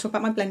 sometimes I talk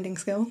about my blending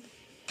skill.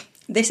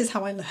 This is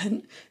how I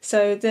learn.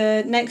 So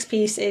the next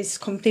piece is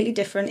completely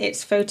different.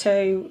 It's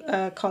photo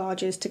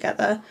collages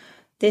together.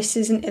 This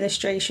is an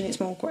illustration.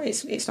 It's more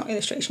it's not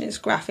illustration, it's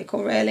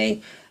graphical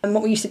really. And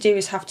what we used to do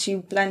is have to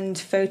blend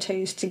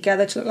photos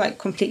together to look like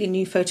completely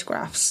new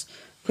photographs,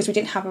 because we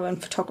didn't have our own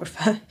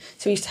photographer.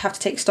 So we used to have to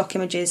take stock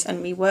images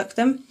and rework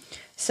them.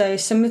 So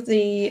some of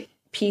the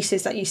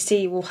pieces that you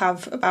see will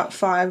have about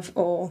 5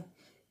 or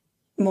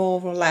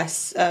more or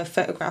less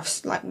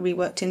photographs like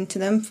reworked into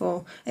them.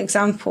 For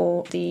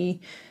example, the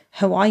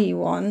Hawaii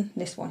one,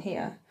 this one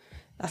here,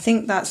 I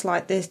think that's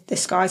like the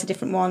sky's a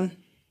different one,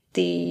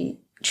 the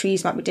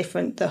trees might be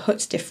different, the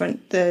hut's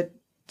different, the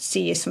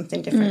sea is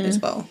something different as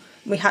well.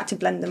 We had to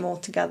blend them all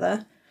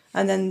together.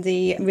 And then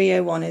the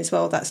Rio one as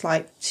well, that's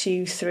like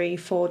 2, 3,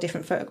 4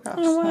 different photographs.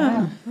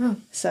 Oh, wow.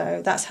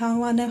 So that's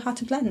how I know how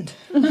to blend.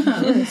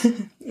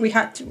 We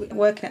had to,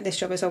 working at this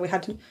job as well, we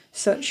had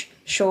such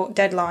short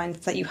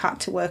deadlines that you had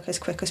to work as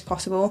quick as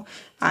possible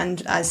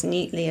and as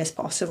neatly as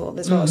possible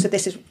as well. So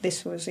this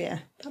was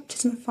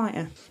baptism of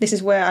fire. This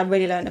is where I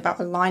really learned about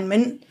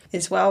alignment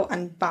as well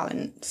and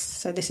balance.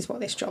 So this is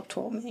what this job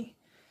taught me.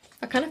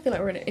 I kind of feel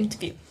like we're in an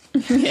interview.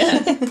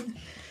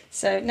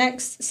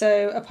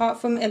 So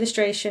apart from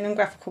illustration and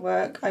graphical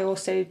work, I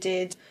also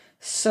did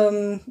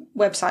some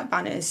website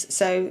banners.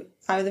 So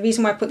the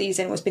reason why I put these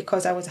in was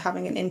because I was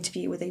having an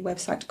interview with a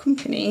website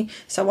company.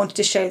 So I wanted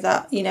to show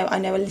that, I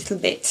know a little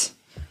bit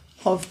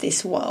of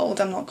this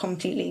world. I'm not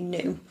completely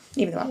new,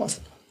 even though I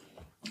was.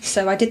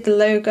 So I did the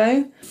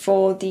logo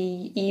for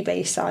the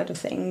eBay side of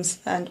things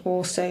and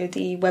also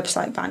the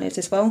website banners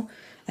as well.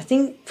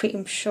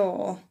 I'm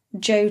sure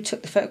Joe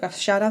took the photographs.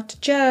 Shout out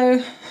to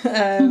Joe.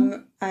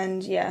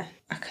 And yeah,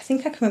 I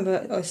think I can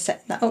remember I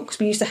set that up because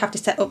we used to have to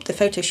set up the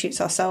photo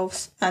shoots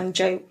ourselves, and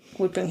Joe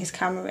would bring his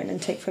camera in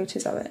and take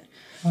photos of it.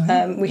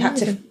 We had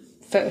to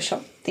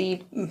Photoshop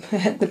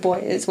the boy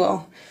as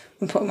well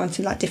and put him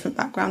onto like different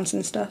backgrounds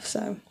and stuff.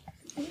 So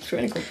it's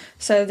really cool.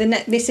 So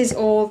this is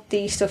all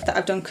the stuff that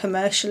I've done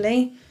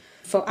commercially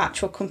for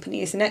actual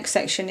companies. The next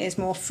section is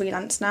more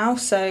freelance now.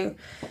 So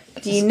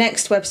the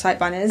next website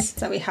banners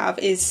that we have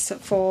is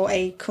for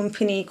a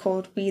company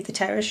called We the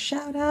Terrace,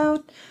 shout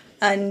out.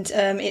 And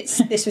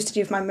this was to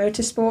do with my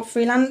motorsport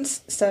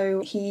freelance.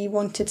 So he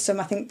wanted some,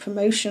 I think,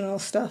 promotional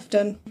stuff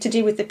done to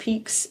do with the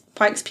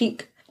Pikes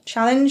Peak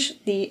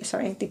Challenge, the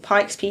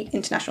Pikes Peak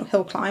International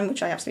Hill Climb,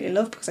 which I absolutely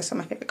love because I saw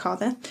my favourite car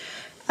there.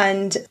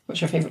 And what's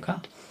your favourite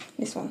car?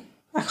 This one.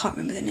 I can't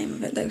remember the name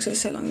of it though because it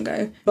was so long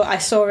ago. But I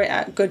saw it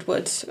at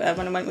Goodwood's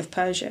when I went with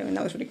Peugeot, and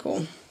that was really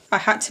cool. I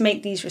had to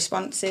make these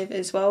responsive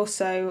as well.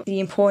 So the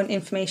important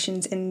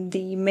information's in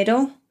the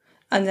middle,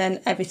 and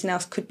then everything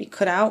else could be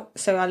cut out.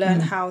 So I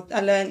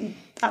learned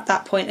at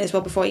that point as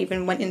well, before I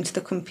even went into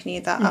the company,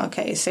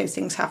 that so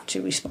things have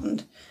to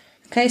respond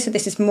Okay, so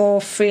this is more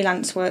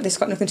freelance work. This has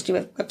got nothing to do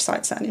with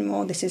websites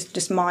anymore. This is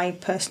just my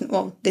personal,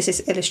 well, this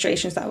is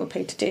illustrations that I were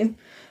paid to do.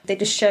 They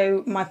just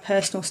show my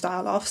personal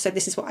style off. So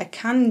this is what I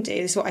can do.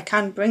 This is what I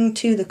can bring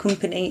to the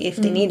company if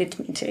they needed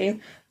me to.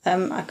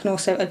 I can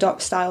also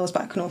adopt styles,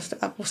 but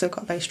I've also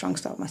got a very strong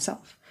style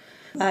myself.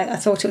 I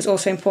thought it was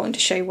also important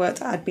to show work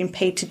that I'd been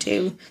paid to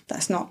do.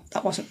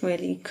 That wasn't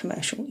really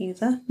commercial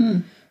either.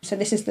 So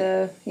this is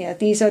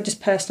these are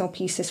just personal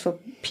pieces for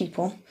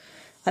people.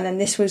 And then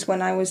this was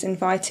when I was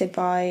invited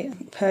by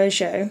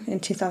Peugeot in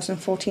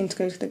 2014 to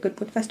go to the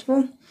Goodwood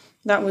Festival.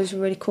 That was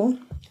really cool.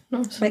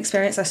 Nice. An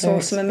experience. I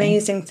saw some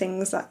amazing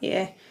things that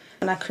year,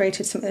 and I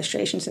created some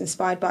illustrations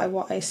inspired by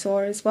what I saw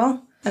as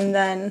well. And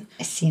then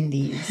I've seen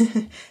these.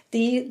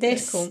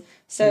 Cool.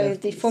 So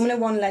the Formula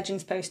One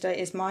Legends poster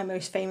is my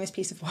most famous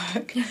piece of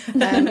work.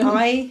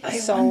 I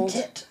sold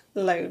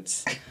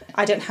loads.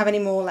 I don't have any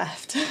more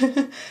left.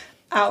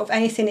 Out of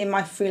anything in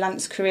my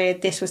freelance career,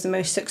 this was the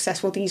most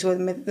successful. These were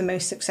the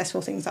most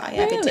successful things that I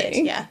ever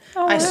did. Yeah,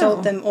 I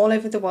sold them all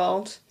over the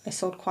world. I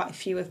sold quite a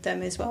few of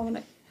them as well.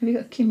 Have you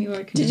got Kimi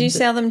Räikkönen? Did you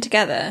sell them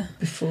together?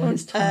 Before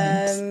his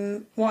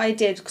time? What I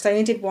did, because I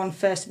only did one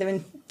first,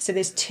 so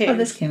there's two. Oh,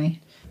 there's Kimi.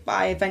 But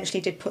I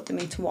eventually did put them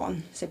into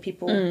one, so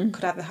people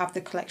could either have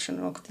the collection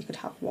or they could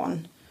have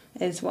one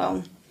as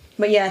well.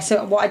 But yeah,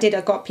 so what I did,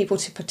 I got people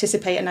to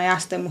participate and I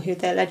asked them who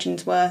their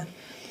legends were.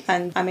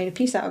 And I made a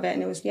piece out of it,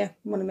 and it was,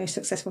 one of the most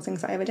successful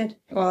things I ever did.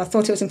 Well, I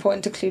thought it was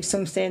important to include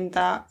something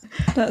that...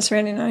 That's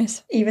really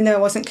nice. Even though I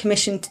wasn't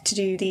commissioned to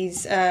do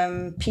these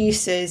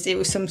pieces, it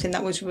was something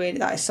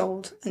that I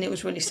sold, and it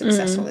was really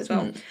successful as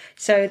well.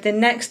 So the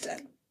next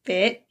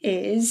bit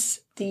is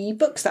the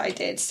books that I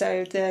did.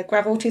 So the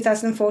Gravel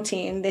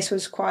 2014, this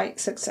was quite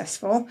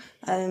successful,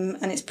 and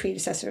its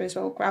predecessor as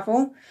well,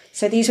 Gravel.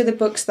 So these were the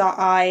books that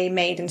I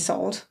made and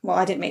sold. Well,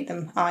 I didn't make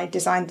them. I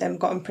designed them,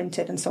 got them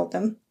printed and sold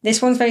them.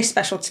 This one's very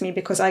special to me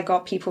because I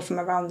got people from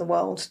around the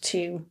world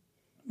to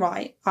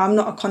write. I'm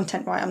not a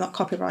content writer. I'm not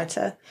a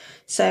copywriter.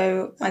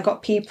 So I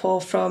got people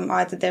from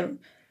either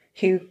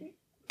who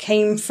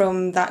came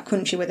from that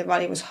country where the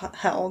rally was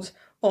held,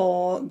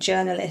 or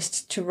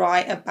journalists to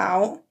write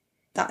about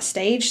that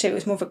stage. So it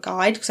was more of a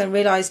guide, because I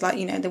realised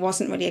there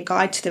wasn't really a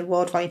guide to the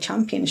World Rally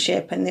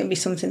Championship, and it would be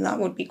something that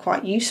would be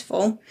quite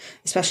useful,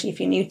 especially if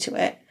you're new to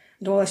it.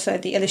 And also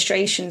the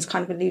illustrations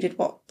kind of alluded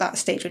what that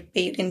stage would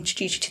be. It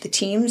introduced you to the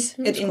teams.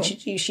 It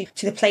introduced you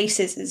to the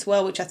places as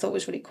well, which I thought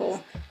was really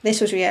cool. This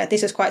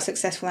was quite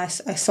successful. I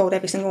sold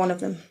every single one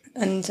of them.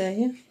 And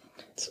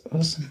It's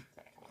awesome.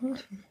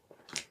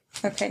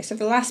 Okay, so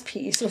the last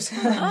piece was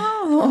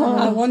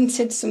I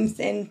wanted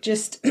something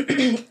just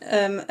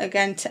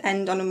again to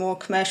end on a more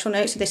commercial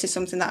note. So this is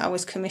something that I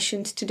was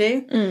commissioned to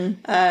do.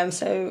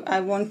 So I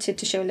wanted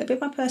to show a little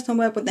bit of my personal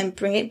work, but then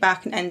bring it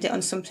back and end it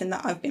on something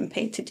that I've been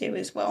paid to do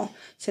as well.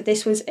 So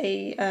this was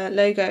a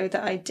logo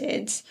that I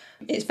did.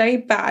 It's very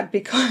bad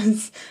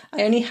because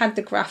I only had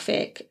the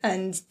graphic,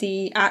 and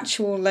the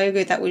actual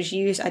logo that was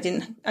used, I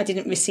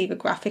didn't receive a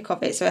graphic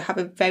of it. So I have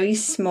a very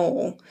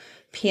small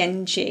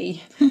PNG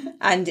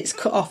and it's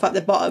cut off at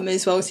the bottom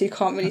as well, so you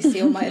can't really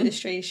see all my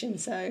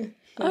illustrations. So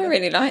I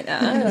really like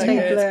that. It's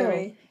very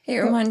blurry. It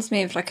reminds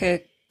me of like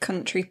a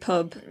country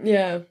pub.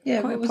 Yeah.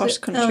 Quite a posh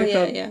country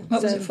pub. Yeah.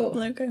 What was it for?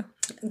 Logo.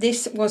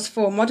 This was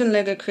for modern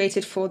logo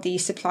created for the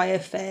Supplier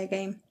Fair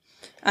game,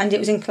 and it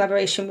was in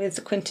collaboration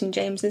with Quinton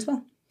James as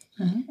well.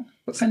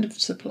 What kind of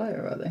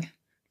supplier are they?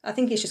 I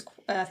think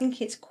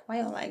it's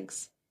quail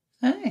eggs.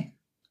 Hey.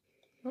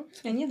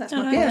 And yeah, that's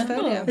my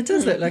portfolio. It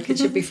does look like it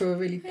should be for a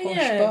really posh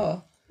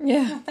bar.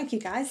 Yeah. Oh, thank you,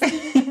 guys.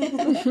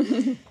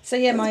 So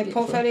yeah, my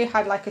portfolio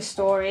had like a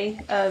story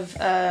of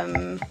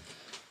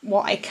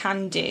what I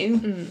can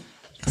do.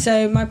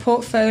 So my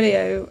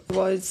portfolio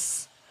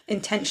was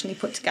intentionally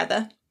put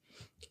together.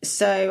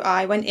 So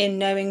I went in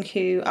knowing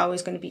who I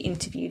was going to be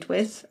interviewed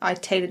with. I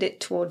tailored it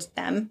towards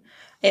them.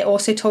 It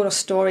also told a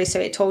story, so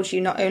it told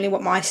you not only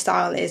what my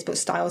style is, but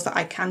styles that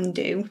I can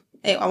do.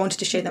 I wanted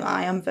to show them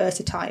I am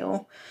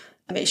versatile.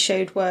 It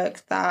showed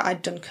work that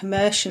I'd done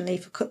commercially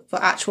for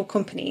actual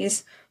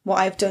companies, what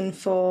I've done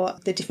for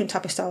the different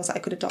type of styles that I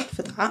could adopt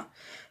for that.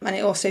 And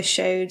it also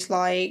showed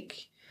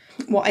like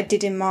what I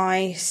did in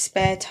my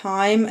spare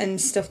time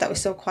and stuff that was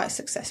still quite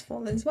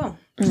successful as well.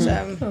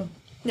 So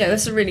yeah,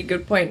 that's a really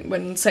good point.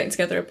 When setting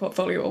together a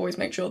portfolio, always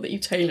make sure that you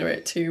tailor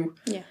it to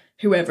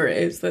whoever it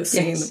is that's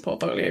seeing the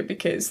portfolio,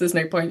 because there's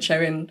no point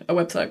showing a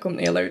website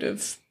company a load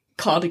of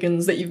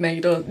cardigans that you've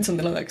made or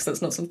something like that, because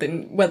that's not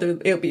something, whether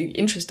it'll be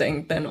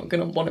interesting, they're not going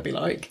to want to be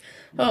like,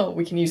 oh,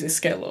 we can use this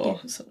skill or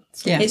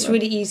something. It's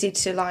really easy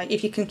to like,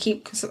 if you can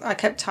keep, because I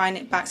kept tying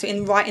it back, so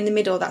right in the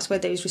middle, that's where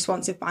those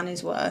responsive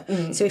banners were.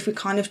 So if we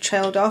kind of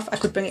trailed off, I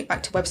could bring it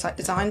back to website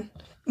design.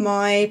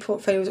 My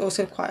portfolio was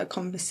also quite a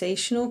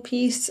conversational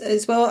piece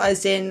as well,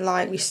 as in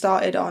like we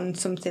started on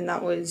something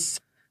that was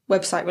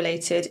website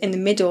related. In the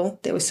middle,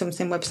 there was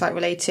something website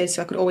related,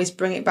 so I could always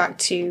bring it back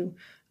to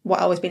what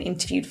I was being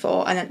interviewed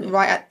for, and then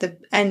right at the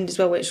end as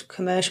well, which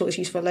commercial is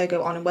used for a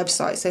logo on a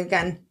website. So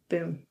again,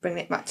 boom,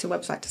 bringing it back to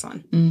website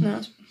design.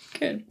 That's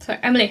good. So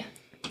Emily,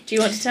 do Do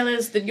you want to tell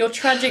us your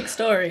tragic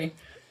story?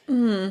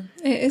 It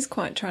is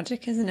quite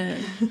tragic, isn't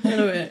it? A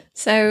little bit.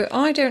 So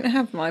I don't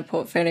have my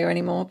portfolio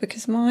anymore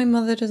because my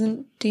mother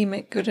doesn't deem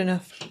it good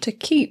enough to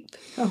keep.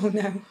 Oh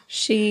no.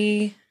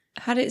 She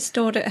had it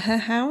stored at her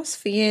house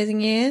for years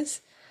and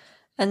years,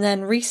 and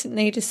then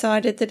recently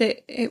decided that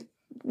it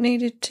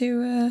needed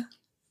to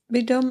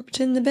be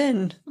dumped in the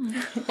bin.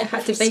 It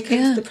had to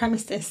vacate the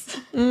premises.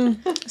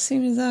 As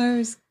soon as I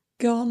was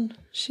gone,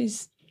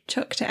 she's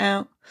chucked it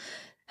out.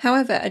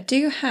 However, I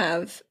do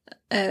have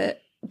a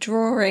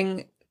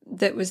drawing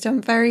that was done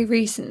very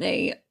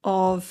recently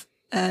of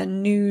a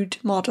nude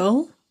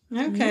model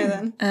Okay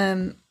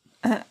then.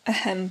 at a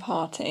hen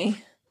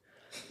party.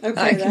 Okay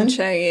I then. can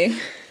show you.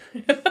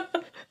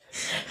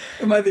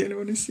 Am I the only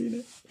one who's seen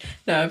it?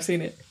 No, I've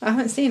seen it. I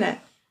haven't seen it.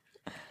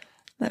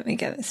 Let me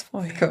get this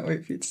for you. Can't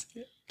wait for you to see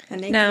it. A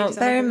naked Now, example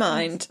bear in of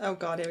mind, things. Oh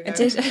god, here we go. I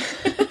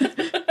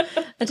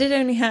did. I did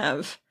only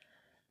have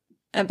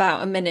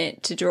about a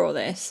minute to draw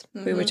this.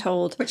 We were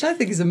told. Which I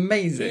think is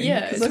amazing.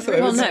 Yeah, because I it's thought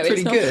it well, was no, it's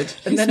pretty not. good.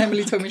 And then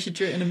Emily told me she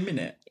drew it in a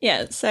minute.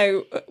 Yeah,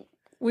 so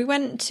we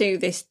went to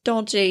this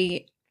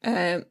dodgy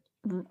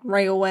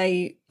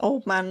railway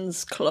old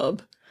man's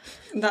club.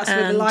 That's where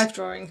the and live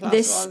drawing class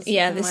This, was.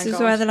 yeah, Oh this my is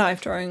God. where the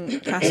live drawing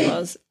class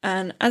was.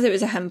 And as it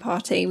was a hen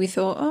party, we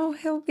thought, oh,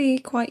 he'll be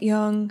quite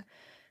young,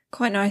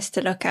 quite nice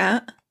to look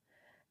at.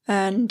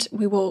 And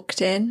we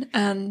walked in,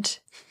 and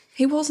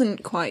he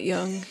wasn't quite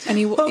young, and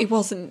he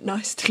wasn't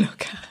nice to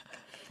look at.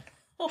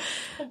 Oh,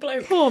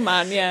 bloke. Poor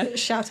man, yeah.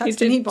 Shout out He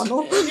to me, did-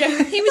 Bottle.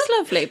 Yeah. He was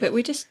lovely, but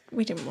we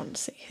didn't want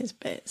to see his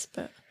bits,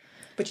 but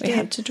But you we did.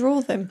 had to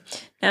draw them.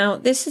 Now,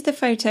 this is the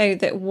photo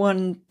that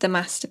won the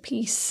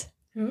Masterpiece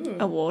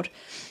Award,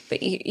 but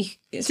it's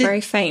Did-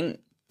 very faint.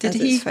 Did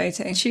as he its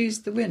photo?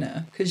 choose the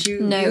winner? Because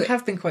you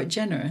have been quite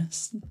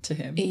generous to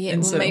him. Yeah,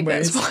 in well, certain maybe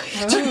ways.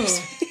 that's why.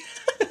 Oh.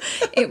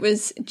 It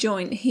was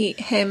joint.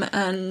 Him,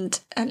 and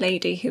a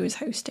lady who was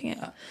hosting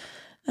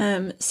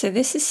it. So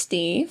this is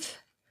Steve.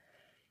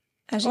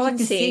 As you All I can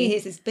can see see,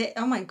 is this bit.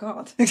 Oh my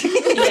god. yeah,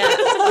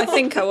 I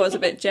think I was a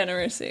bit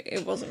generous.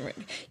 It wasn't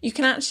really. You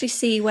can actually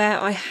see where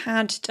I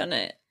had done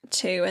it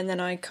too, and then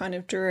I kind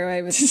of drew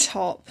over the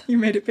top You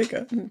made it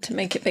bigger. to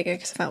make it bigger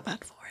because I felt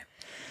bad for him.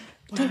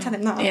 Don't tell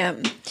him that. Yeah,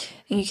 and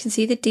you can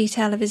see the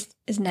detail of his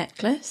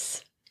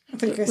necklace I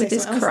thought you were gonna with say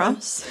his something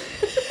else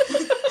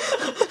cross.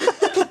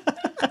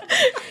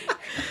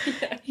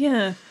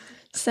 Yeah.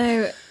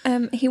 So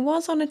he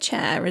was on a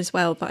chair as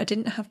well, but I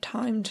didn't have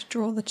time to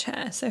draw the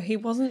chair, so he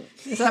wasn't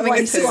having why a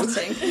he's poo.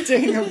 squatting?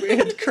 Doing a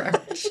weird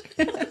crouch.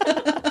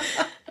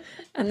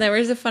 And there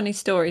is a funny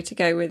story to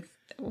go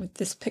with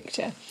this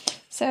picture.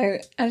 So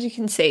as you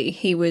can see,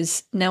 he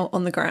was knelt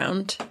on the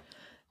ground,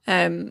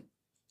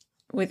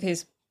 with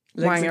his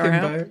Legs wanger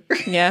out. akimbo.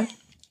 Yeah.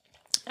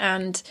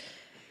 And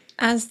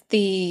as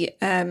the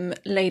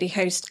lady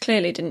host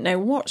clearly didn't know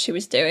what she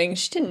was doing,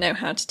 she didn't know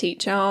how to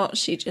teach art,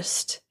 she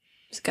just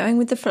was going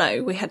with the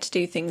flow. We had to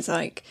do things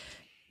like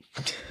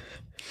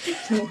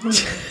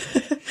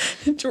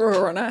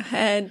draw on our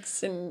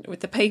heads and with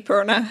the paper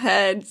on our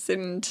heads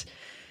and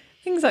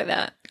things like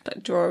that.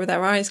 Like draw with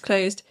our eyes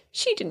closed.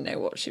 She didn't know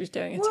what she was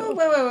doing at all.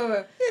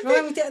 Whoa.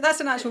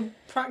 That's an actual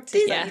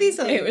practice. Yeah. These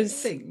are It was-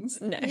 things.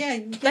 No. Yeah,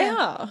 They yeah.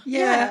 are.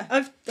 Yeah,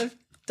 I've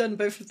done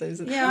both of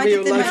those at Yeah, I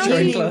real did them life at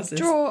drawing uni. classes.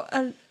 Draw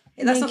a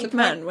That's not naked the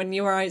man point. when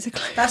your eyes are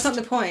closed. That's not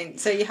the point.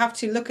 So you have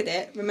to look at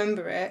it,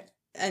 remember it,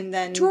 and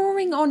then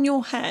Drawing on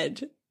your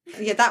head.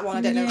 yeah, that one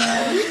I don't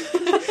know.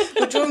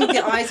 But drawing with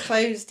your eyes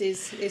closed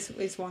is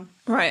one.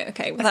 Right,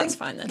 okay, well that's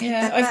fine then.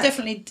 Yeah, That- I've that-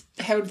 definitely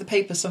held the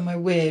paper somewhere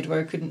weird where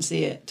I couldn't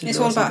see it. To It's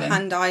draw all about something.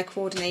 hand-eye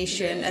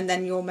coordination and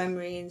then your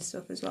memory and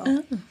stuff as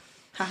well.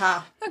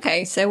 Haha.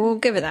 Okay, so we'll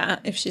give her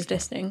that if she's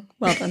listening.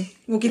 Well done.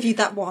 We'll give you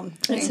that one.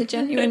 It's a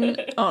genuine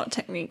art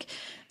technique.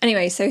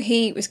 Anyway, so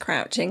he was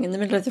crouching in the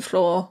middle of the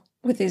floor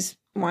with his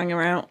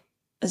wanger out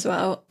as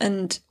well,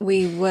 and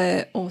we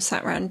were all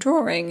sat around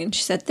drawing, and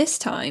she said, this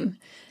time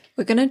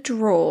we're going to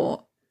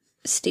draw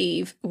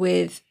Steve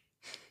with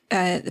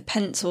the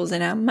pencils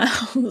in our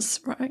mouths,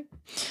 right?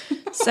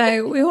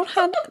 So we all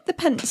had the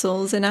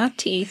pencils in our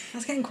teeth.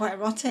 That's getting quite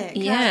erotic.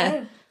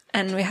 Yeah.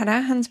 And we had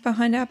our hands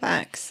behind our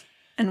backs,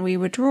 and we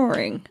were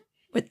drawing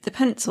with the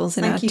pencils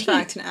in our Thank you teeth. for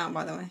acting it out,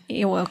 by the way.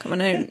 You're welcome. I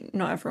know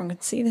not everyone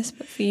can see this,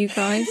 but for you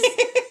guys.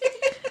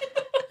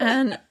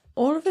 And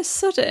all of a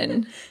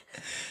sudden,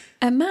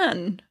 a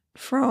man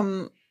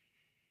from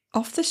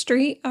off the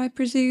street, I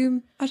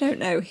presume, I don't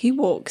know, he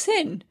walks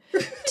in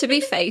to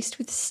be faced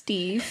with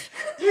Steve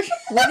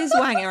with his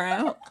wanger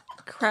out,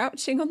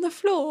 crouching on the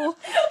floor,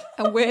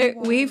 and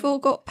we've all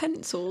got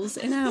pencils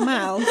in our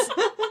mouths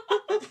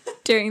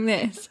doing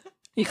this.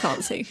 You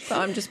can't see, but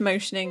I'm just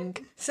motioning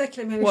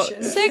Circular what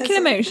motion.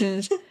 circular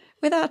motions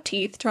with our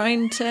teeth,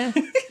 trying to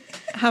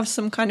have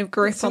some kind of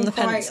grip on the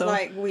quite pencil.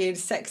 like weird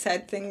sex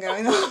ed thing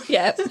going on.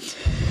 Yep.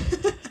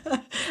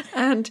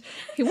 And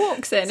he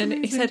walks in and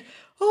he said,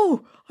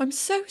 "Oh, I'm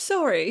so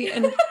sorry."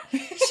 And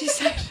she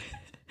said,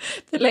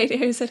 the lady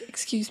who said,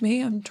 "Excuse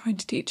me, I'm trying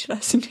to teach a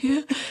lesson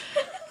here."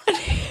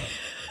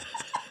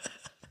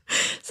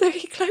 And So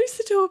he closed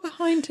the door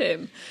behind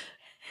him,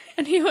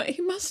 and he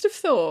must have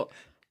thought,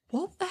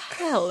 what the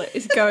hell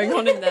is going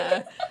on in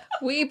there?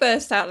 We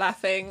burst out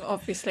laughing,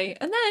 obviously,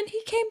 and then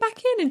he came back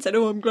in and said,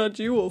 oh, I'm glad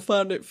you all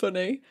found it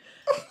funny.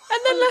 And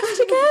then left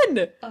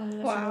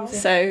again. Wow.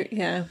 So,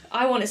 yeah.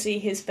 I want to see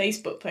his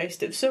Facebook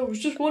post of, so I was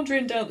just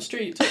wandering down the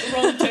street, took the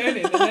wrong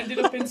turning and ended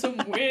up in some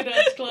weird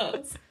ass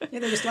class. Yeah,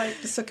 they're just like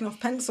sucking off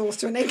pencils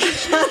to a naked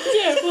child.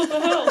 Yeah, what the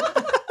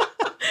hell?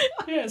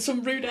 Yeah,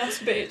 some rude ass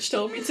bitch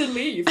told me to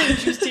leave when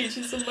she was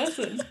teaching some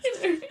lessons.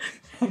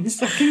 I'm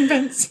sucking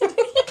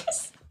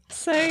pencils.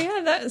 So,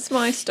 yeah, that's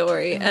my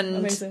story. And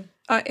amazing.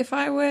 if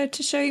I were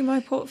to show you my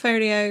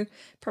portfolio,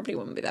 probably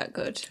wouldn't be that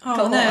good.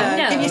 Oh,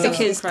 no. Give yourself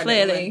Because some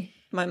credit, clearly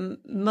my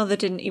mother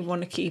didn't even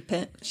want to keep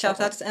it.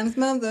 Shout out to Emma's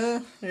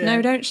mother. Yeah.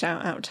 No, don't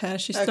shout out to her.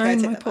 She's Okay, throwing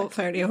take my that back.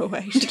 portfolio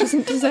away. She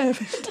doesn't deserve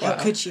it. How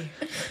could you?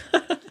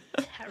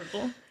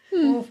 Terrible.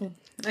 Awful.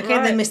 Okay,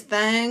 Right. then, Miss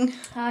Thang.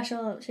 I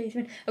shall show you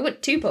through. I've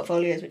got 2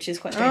 portfolios, which is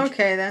quite strange.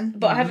 Okay, then.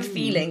 But I have a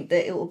feeling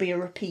that it will be a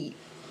repeat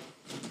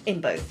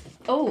in both.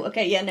 Oh,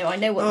 okay, yeah, no, I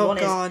know what the Oh, one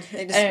God.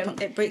 is.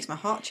 It breaks my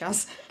heart,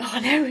 Chaz. Oh, I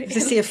know.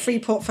 To see a free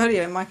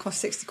portfolio and mine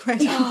cost 60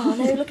 quid. Oh,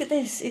 no, look at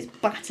this. It's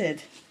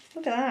battered.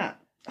 Look at that.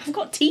 I've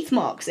got teeth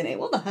marks in it.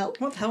 What the hell?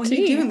 What the hell are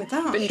you doing with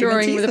that? Been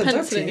drawing with a Teeth or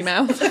pencil in your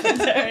dog mouth.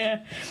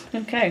 Yeah.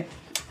 Okay.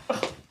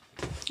 teeth?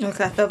 Look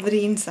at that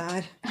velvety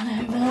inside.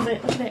 I know, love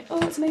it, love it.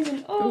 Oh, it's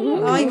amazing. Oh,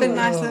 look. Oh, you've got a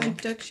nice little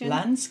introduction.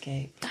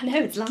 Landscape. I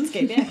know, it's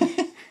landscape,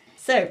 yeah.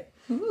 So,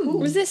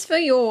 Was this for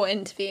your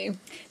interview?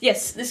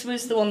 yes, this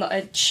was the one that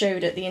I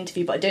showed at the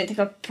interview, but I don't think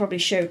I probably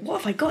showed.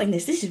 What have I got in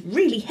this? This is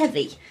really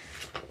heavy.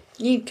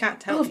 You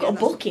can't help Oh, I've got a you,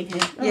 book in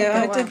here. Oh,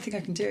 Yeah, I wow. don't think I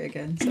can do it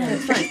again. No,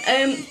 Sorry. it's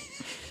fine.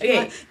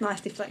 Okay,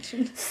 Nice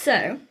deflection.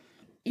 so,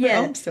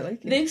 yeah. I'm still okay.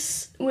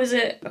 This was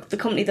the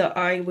company that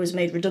I was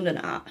made redundant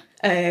at.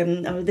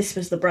 This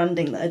was the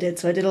branding that I did.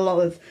 So I did a lot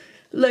of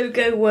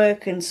logo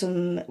work and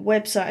some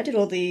website. I did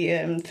all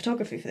the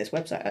photography for this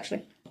website,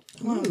 actually.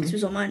 This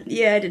was all mine.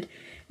 Yeah, I did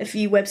a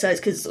few websites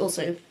because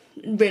also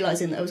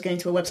realising that I was going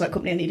to a website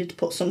company, I needed to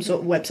put some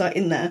sort of website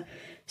in there.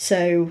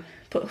 So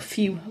put a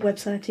few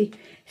websitey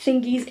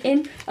thingies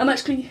in. I'm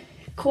actually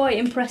quite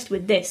impressed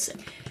with this.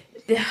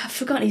 I've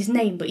forgotten his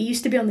name, but he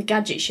used to be on the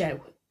Gadget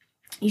Show.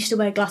 He used to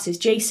wear glasses.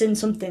 Jason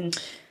something.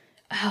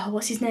 Oh,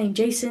 what's his name?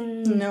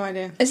 Jason? No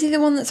idea. Is he the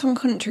one that's on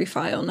Country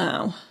File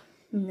now?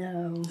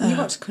 No. You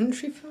watch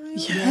Country File?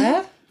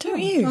 Yeah? Don't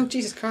you? Oh,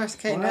 Jesus Christ.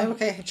 Okay, no.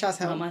 Okay, Chaz,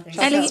 help. Not my thing.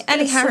 Chaz, Ellie, help.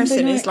 Ellie Sunday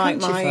Harrison night is like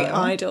Country my File.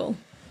 idol.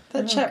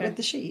 That chat okay. with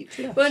the sheep.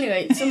 Yeah. Well,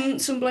 anyway,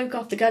 some bloke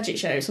off the Gadget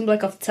Show, some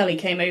bloke off the telly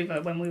came over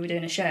when we were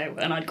doing a show,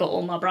 and I'd got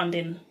all my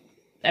branding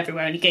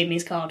everywhere, and he gave me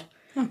his card.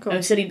 Oh, cool.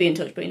 I said he'd be in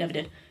touch, but he never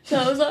did. So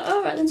I was like,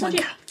 all right, then, so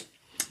yeah.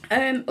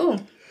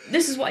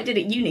 This is what I did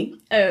at uni.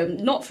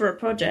 Not for a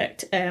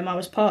project. I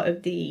was part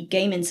of the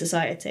Gaming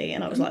Society,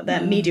 and I was like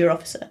their media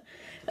officer.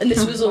 And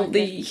this was all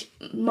the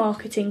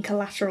marketing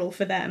collateral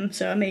for them.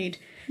 So I made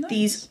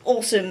these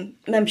awesome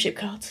membership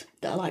cards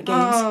that are like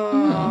games.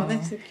 Oh,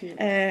 that's so cute.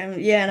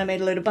 Yeah, and I made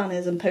a load of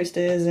banners and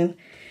posters, and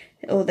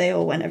they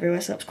all went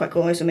everywhere, so that was quite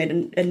cool. I also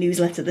made a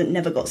newsletter that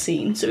never got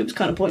seen, so it was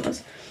kind of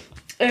pointless.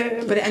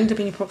 But it ended up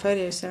in your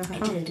portfolio, so... I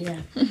did,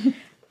 yeah.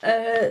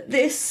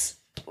 This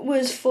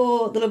was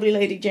for the lovely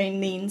lady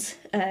Jane Means.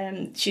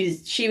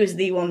 She was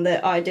the one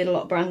that I did a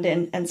lot of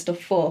branding and stuff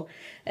for.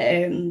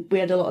 We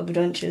had a lot of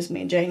adventures,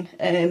 me and Jane.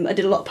 I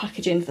did a lot of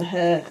packaging for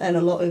her and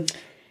a lot of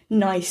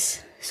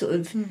nice sort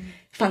of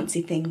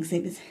fancy things.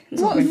 It was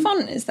What not really-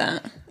 font is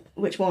that?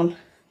 Which one?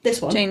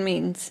 This one. Jane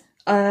Means.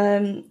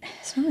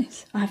 It's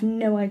nice. I have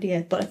no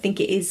idea, but I think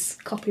it is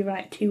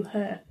copyright to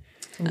her.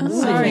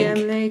 Sorry, I think.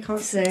 Emily. Can't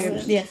So say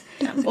it. yes,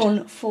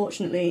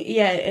 unfortunately,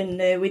 yeah.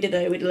 And we did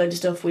a load of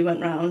stuff. We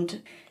went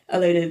round a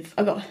load of.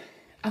 I got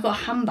a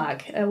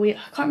handbag. I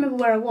can't remember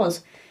where I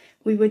was.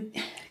 We were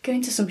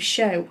going to some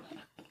show,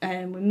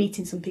 and we're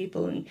meeting some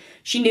people. And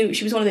she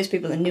was one of those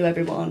people that knew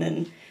everyone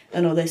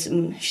and all this.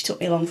 And she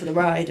took me along for the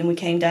ride. And we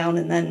came down,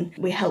 and then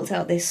we helped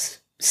out this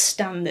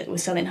stand that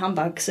was selling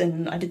handbags,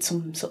 and I did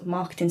some sort of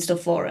marketing stuff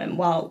for them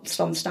while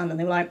on the stand, and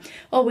they were like,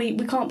 oh, we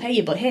can't pay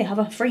you, but here, have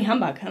a free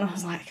handbag. And I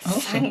was like,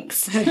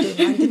 thanks. I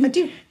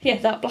do. Yeah,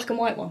 that black and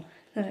white one.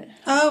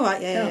 Oh,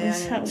 right, yeah.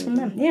 That was from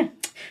them. Yeah,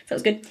 that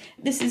was good.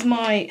 This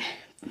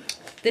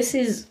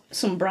is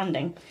some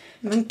branding.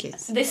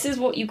 Monkeys. This is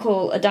what you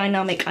call a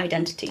dynamic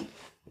identity.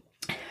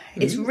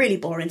 It's really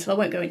boring, so I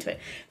won't go into it.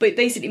 But it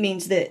basically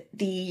means that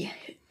the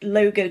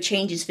logo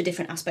changes for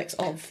different aspects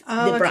of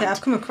Oh, the brand. okay,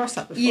 I've come across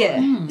that before.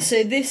 Yeah.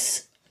 So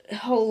this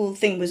whole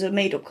thing was a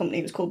made-up company.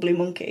 It was called Blue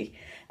Monkey.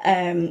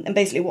 And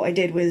basically what I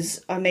did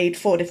was I made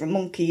 4 different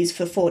monkeys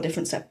for 4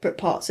 different separate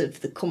parts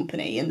of the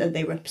company, and then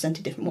they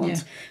represented different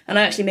ones. Yeah. And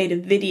I actually made a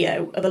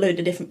video of a load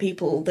of different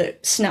people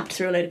that snapped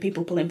through a load of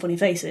people pulling funny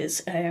faces.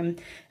 And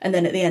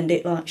then at the end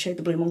it showed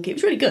the blue monkey. It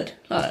was really good.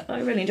 I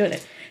really enjoyed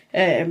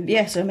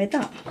it. So I made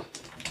that.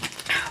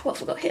 What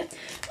have I got here?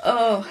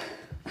 Oh,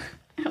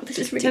 this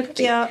is really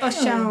pretty. Tokyo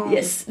Ocean.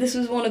 Yes, this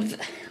was one of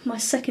my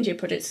second year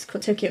projects. It's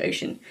called Tokyo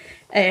Ocean.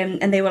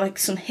 And they were like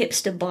some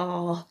hipster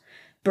bar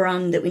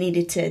brand that we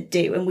needed to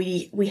do, and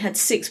we had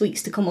 6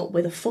 weeks to come up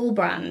with a full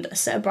brand, a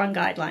set of brand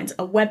guidelines,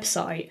 a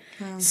website,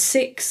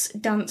 6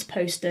 dance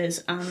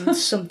posters, and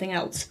something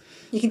else.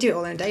 You can do it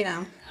all in a day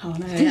now. Oh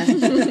no,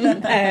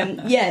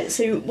 yeah.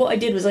 So what I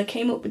did was I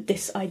came up with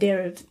this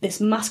idea of this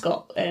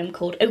mascot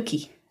called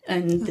Oki,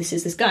 and this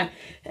is this guy,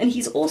 and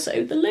he's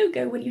also the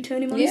logo when you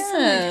turn him on his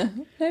side.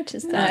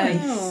 Noticed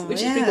that.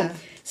 Which is pretty cool.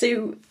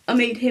 So I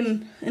made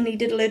him, and he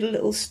did a load of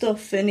little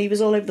stuff, and he was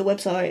all over the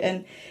website.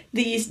 And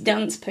these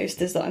dance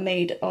posters that I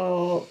made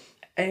are,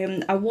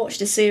 I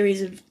watched a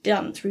series of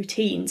dance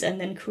routines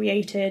and then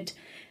created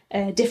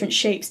different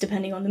shapes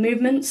depending on the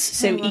movements.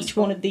 So each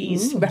one of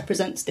these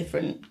represents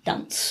different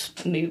dance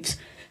moves.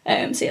 So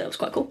yeah, that was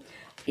quite cool.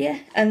 Yeah,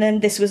 and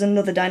then this was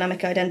another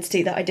dynamic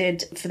identity that I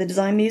did for the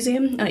design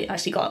museum. I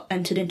actually got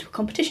entered into a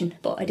competition,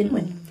 but I didn't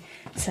win.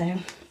 So,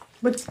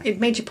 But it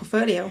made your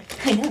portfolio.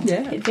 I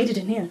know, it made it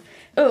in here.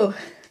 Oh,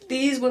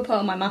 these were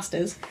part of my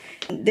masters.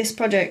 This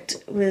project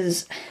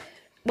was,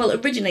 well,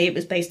 originally it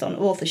was based on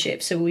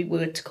authorship, so we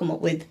were to come up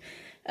with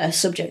a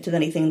subject of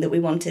anything that we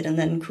wanted and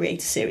then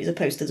create a series of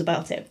posters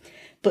about it.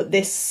 But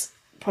this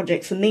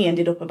project for me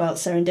ended up about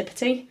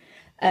serendipity,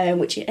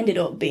 which ended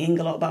up being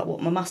a lot about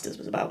what my masters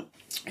was about.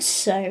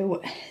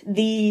 So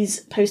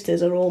these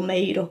posters are all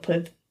made up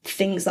of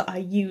things that I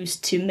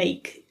used to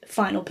make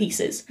final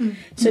pieces.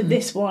 So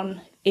this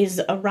one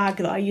is a rag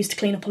that I used to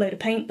clean up a load of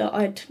paint that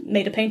I'd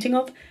made a painting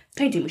of. The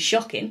painting was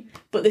shocking,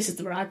 but this is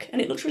the rag and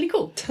it looks really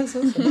cool. That's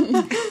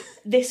awesome.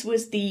 This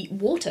was the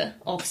water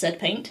of said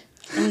paint,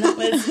 and that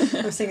was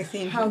I was seeing a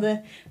theme. how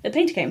the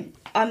paint came.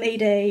 I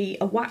made a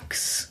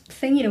wax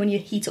thing, you know, when you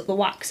heat up the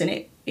wax and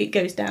it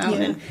goes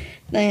down,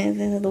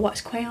 and the wax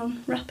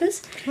crayon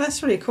wrappers.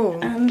 That's really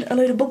cool. And a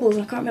load of bubbles.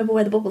 I can't remember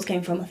where the bubbles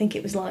came from. I think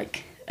it was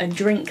like a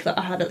drink that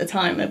I had at the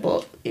time,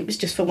 but it was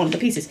just for one of the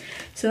pieces.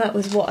 So that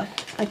was what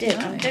I did.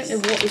 Nice. I don't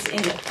know what is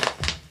in it.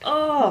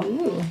 Oh!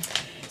 Ooh.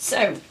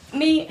 So,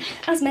 me,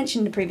 as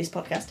mentioned in the previous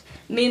podcast,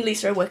 me and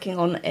Lisa are working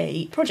on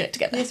a project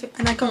together. Yes,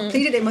 and I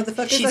completed it,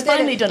 motherfuckers. She's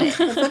finally done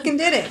it. I fucking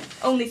did it.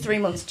 Only 3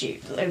 months due,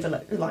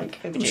 overdue.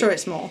 I'm sure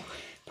it's more.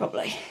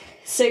 Probably.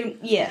 So,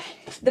 yeah,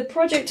 the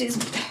project is...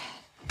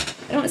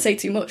 I don't want to say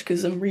too much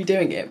because I'm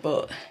redoing it,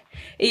 but...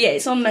 Yeah,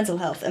 it's on mental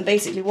health, and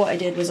basically what I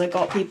did was I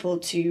got people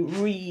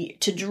to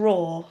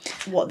draw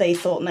what they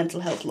thought mental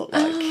health looked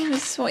like. Oh,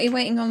 this is what you're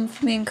waiting on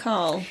for me and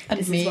Carl. And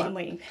this is what I'm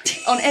waiting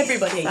on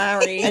everybody.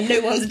 Sorry. And no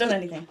one's done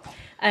anything.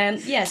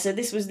 Yeah, so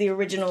this was the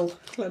original...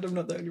 Glad I'm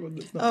not the only one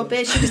that's not Oh,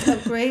 bitch, you just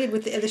upgraded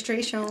with the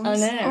illustrations. I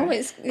know. Oh,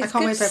 it's I can't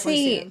good wait to for everyone to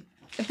see see them.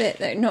 a bit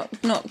though,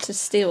 not to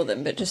steal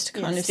them, but just to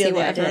kind of steal see the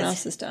what everyone ideas.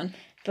 else has done.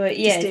 But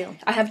yeah, steal.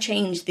 I have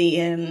changed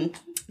the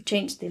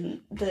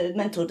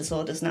mental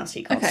disorders now, so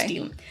you can't Okay.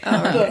 steal them.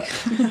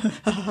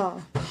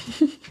 Oh,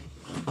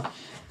 But,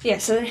 yeah,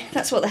 so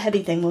that's what the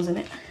heavy thing was in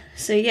it.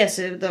 So yeah,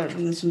 so there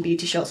are some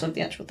beauty shots of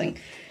the actual thing.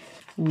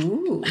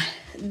 Ooh.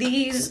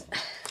 These...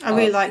 I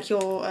really like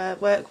your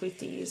work with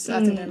these.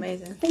 I think they're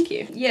amazing. Thank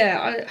you.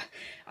 Yeah,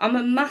 I'm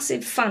a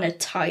massive fan of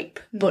type,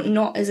 but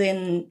not as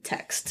in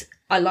text.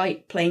 I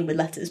like playing with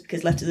letters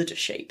because letters are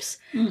just shapes.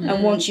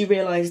 And once you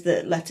realise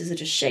that letters are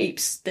just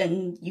shapes,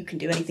 then you can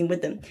do anything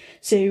with them.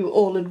 So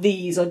all of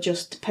these are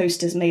just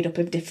posters made up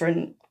of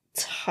different...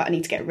 I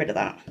need to get rid of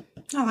that.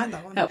 I like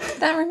that one. Oh,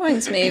 that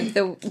reminds me of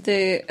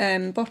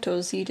the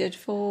bottles you did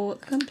for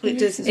the company. It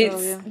does as It's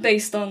well, yeah.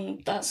 based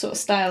on that sort of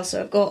style.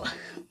 So I've got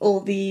all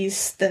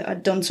these that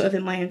I'd done sort of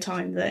in my own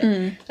time that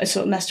I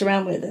sort of messed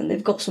around with, and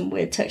they've got some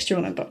weird texture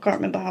on them, but I can't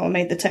remember how I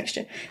made the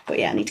texture. But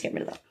yeah, I need to get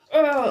rid of that.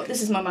 Oh,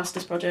 this is my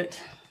master's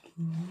project.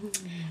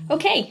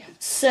 Okay,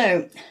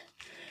 so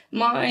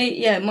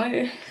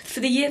my for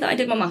the year that I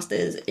did my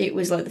masters, it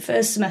was like the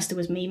first semester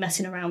was me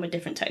messing around with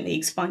different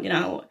techniques, finding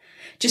out,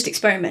 just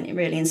experimenting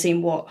really and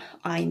seeing what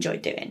I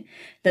enjoyed doing.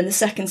 Then the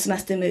second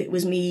semester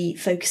was me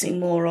focusing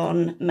more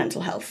on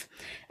mental health.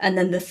 And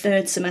then the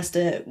third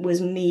semester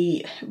was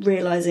me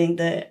realising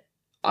that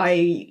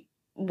I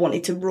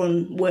wanted to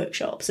run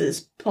workshops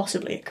as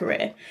possibly a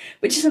career,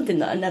 which is something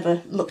that I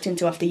never looked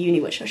into after uni,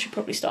 which I should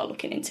probably start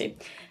looking into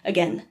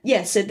again.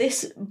 Yeah, so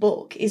this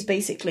book is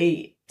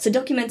basically... It's a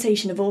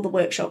documentation of all the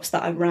workshops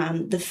that I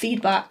ran, the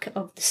feedback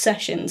of the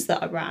sessions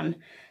that I ran,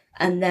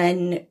 and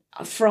then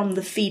from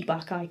the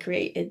feedback I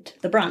created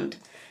the brand.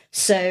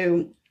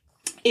 So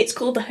it's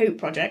called the Hope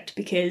Project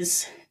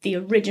because the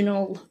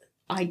original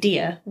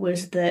idea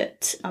was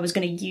that I was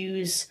going to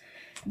use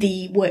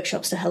the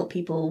workshops to help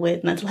people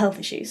with mental health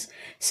issues.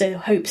 So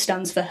HOPE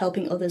stands for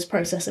Helping Others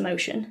Process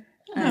Emotion.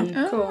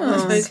 Cool.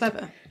 That's very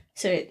clever.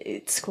 So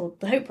it's called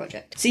the Hope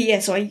Project. So yeah,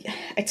 so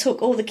I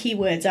took all the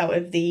keywords out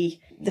of the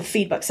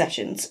feedback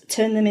sessions,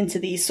 turned them into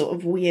these sort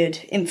of weird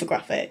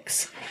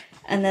infographics,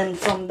 and then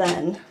from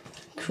then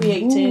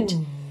created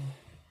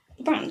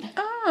the brand.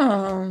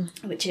 Oh.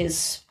 Which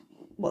is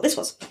what this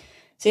was.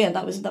 So yeah,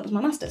 that was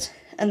my master's.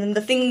 And then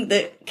the thing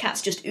that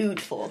Kat's just oohed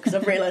for, because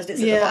I've realised it's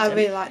at the Yeah, bottom. I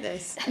really like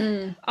this.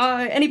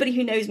 Anybody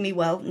who knows me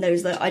well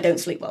knows that I don't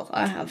sleep well.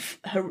 I have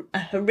a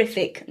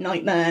horrific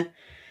nightmare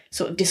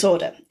sort of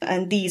disorder,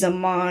 and these are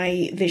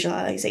my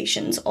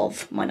visualizations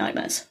of my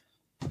nightmares.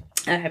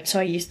 So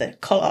I used the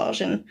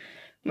collage and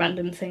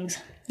random things.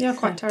 Yeah,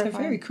 quite They're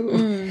terrifying. very cool.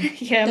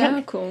 Yeah, They I'm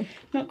are cool.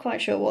 not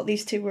quite sure what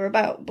these two were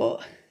about,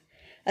 but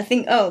I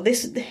think,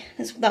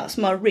 that's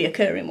my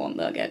reoccurring one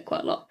that I get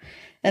quite a lot.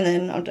 And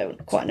then I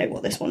don't quite know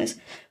what this one is.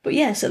 But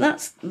yeah, so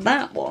that's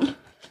that one.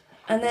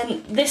 And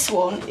then this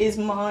one is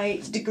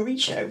my degree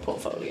show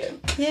portfolio.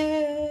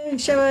 Yay,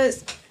 show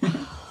us.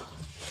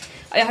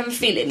 I have a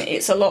feeling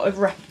it's a lot of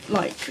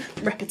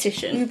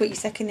repetition. You put your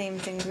second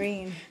name's in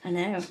green. I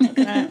know, look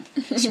at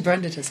that. She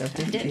branded herself,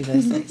 didn't she,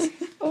 those days?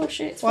 Oh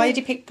shit. it's Why fine.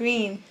 did you pick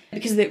green?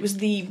 Because it was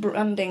the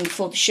branding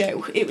for the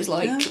show. It was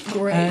like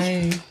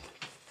grey.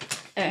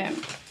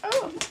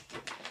 Oh.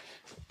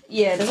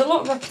 Yeah, there's a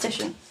lot of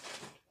repetition.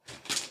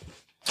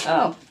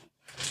 Oh.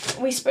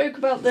 We spoke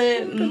about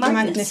the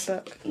Madness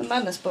book. The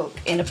Madness book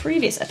in a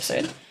previous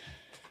episode.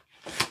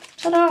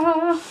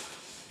 Ta-da!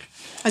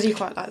 I do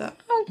quite like that.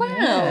 Oh,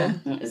 wow.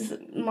 That is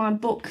my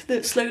book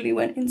that slowly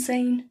went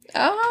insane.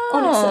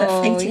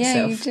 Oh, ate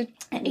yeah, you itself. did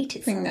It ate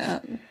itself. bring that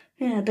up.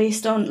 Yeah,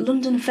 based on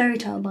London Fairy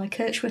Tale by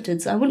Kurt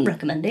Schwitters. I wouldn't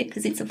recommend it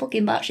because it's a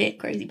fucking batshit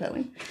crazy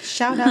poem.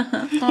 Shout out.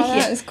 Oh,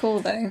 that is cool,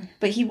 though.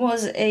 But he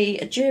was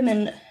a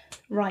German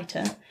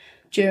writer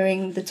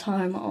during the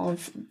time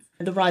of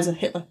the rise of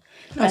Hitler.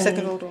 Oh,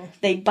 Second World War.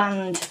 They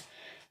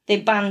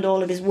banned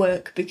all of his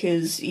work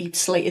because he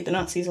slated the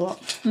Nazis a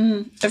lot.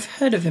 I've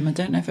heard of him. I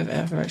don't know if I've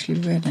ever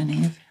actually read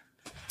any of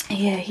him.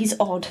 Yeah, he's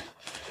odd.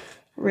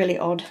 Really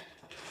odd.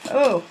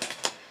 Oh.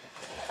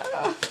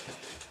 Ah.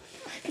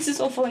 This is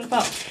all falling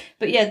apart.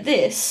 But yeah,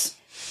 this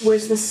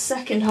was the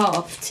second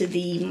half to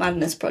the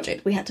Madness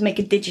project. We had to make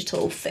a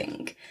digital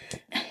thing.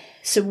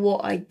 So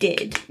what I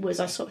did was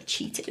I sort of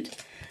cheated.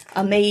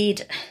 I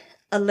made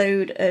a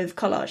load of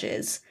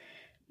collages,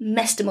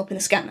 messed them up in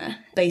a scanner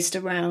based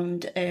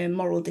around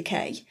moral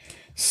decay.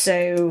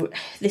 So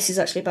this is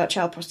actually about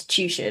child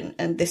prostitution,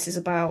 and this is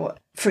about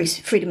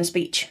freedom of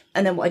speech.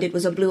 And then what I did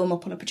was I blew them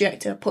up on a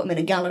projector, put them in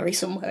a gallery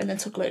somewhere, and then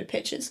took a load of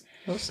pictures.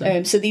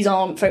 Awesome. So these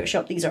aren't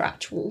Photoshop; these are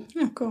actual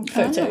Oh, cool.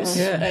 photos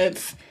yeah.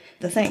 of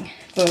the thing.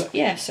 But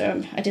yeah,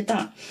 so I did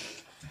that,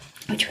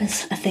 which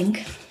was a thing.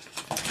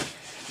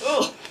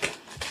 Oh,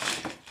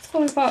 it's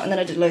falling apart, and then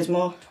I did loads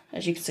more,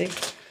 as you can see.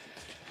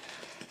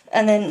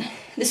 And then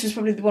this was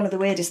probably one of the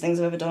weirdest things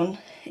I've ever done.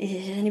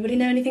 Anybody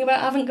know anything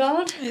about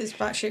avant-garde? It's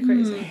batshit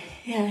crazy.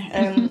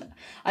 Yeah,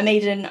 I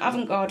made an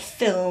avant-garde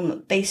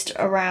film based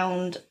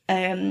around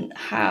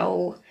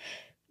how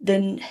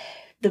the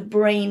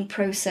brain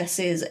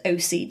processes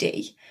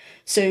OCD.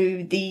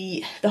 So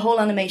the whole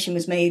animation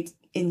was made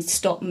in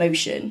stop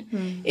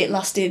motion. It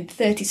lasted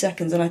 30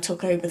 seconds, and I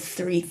took over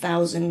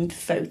 3,000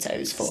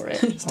 photos for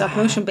it. Stop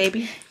motion,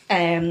 baby.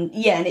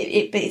 Yeah, and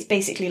it's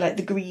basically like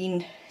the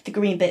green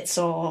bits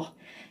are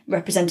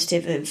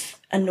representative of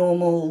a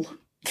normal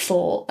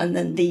thought, and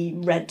then the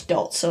red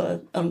dots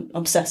are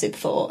obsessive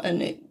thought,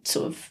 and it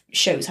sort of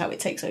shows how it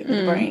takes over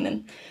the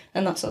brain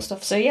and that sort of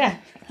stuff. So yeah,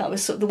 that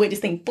was sort of the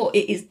weirdest thing, but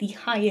it is the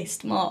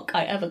highest mark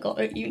I ever got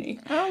at uni.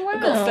 Oh, wow. I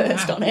got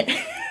first on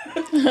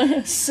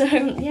it. So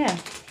yeah,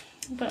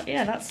 but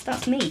yeah,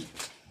 that's me.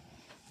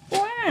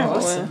 Wow.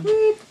 Awesome.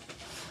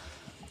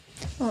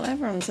 Well,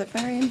 everyone's a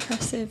very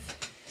impressive.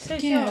 So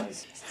Yeah.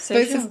 yours. So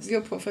Both yours. of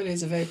your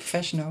portfolios are very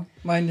professional.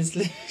 Mine is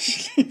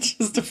literally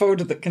just a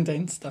folder that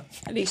contains stuff.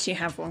 At least you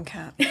have one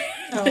cat. If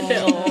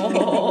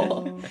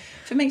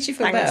it makes you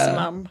feel Thanks, better,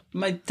 Mum.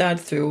 my dad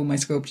threw all my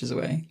sculptures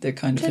away. They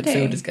kind of had Did he?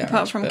 filled his garage.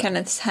 Apart from but-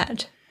 Kenneth's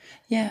head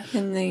Yeah.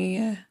 in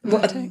the.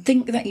 Well, I attic.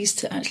 think that used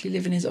to actually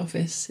live in his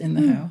office in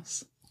the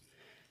house.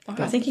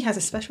 I think he has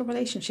a special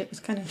relationship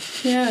with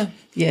Kenneth. Yeah.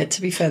 Yeah,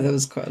 to be fair, there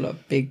was quite a lot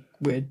of big,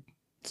 weird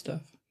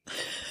stuff.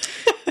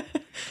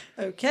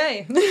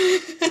 Okay.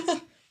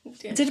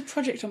 I did a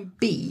project on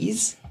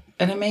bees,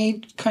 and I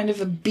made kind of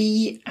a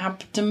bee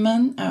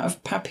abdomen out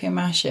of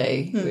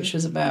papier-mâché, which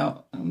was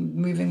about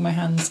moving my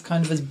hands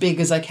kind of as big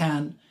as I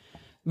can.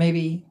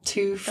 Maybe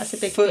 2 That's a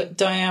big foot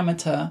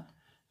diameter,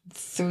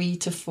 3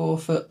 to 4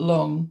 foot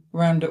long,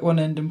 round at one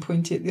end and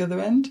pointy at the other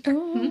end.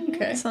 Oh,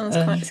 Okay. sounds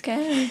quite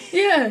scary.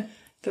 Yeah.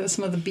 There were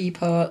some other bee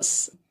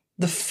parts.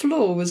 The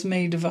floor was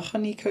made of a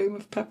honeycomb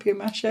of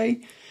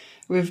papier-mâché.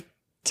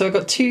 So I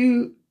got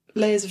 2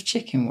 layers of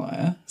chicken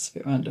wire, it's a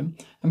bit random,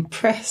 and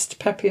pressed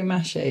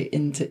papier-mâché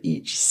into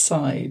each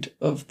side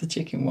of the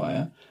chicken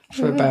wire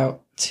for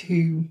about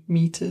 2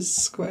 meters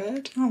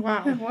squared Oh,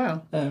 wow. Oh,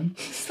 wow. um,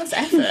 That's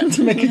effort.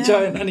 to make a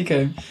giant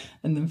honeycomb,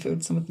 and then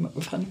filled some of them up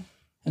with honey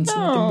and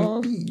some of them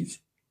with bees.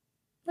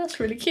 That's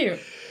really cute.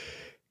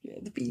 Yeah,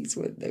 the bees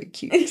weren't very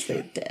cute because they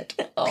were dead.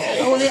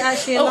 Oh, they're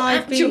actually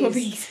alive actual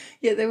bees. bees.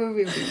 Yeah, they were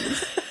real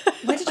bees.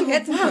 Where did you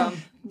get them from?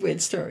 Weird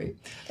story.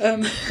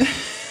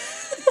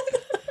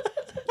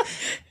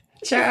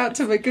 Shout out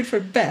to my good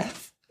friend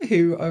Beth,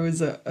 who I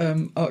was at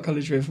art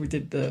college with. We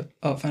did the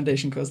art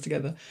foundation course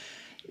together.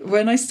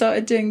 When I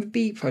started doing the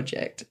bee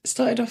project,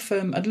 started off,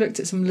 I'd looked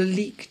at some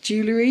Lalique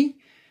jewellery,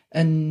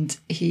 and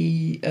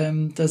he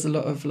does a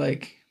lot of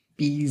like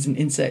bees and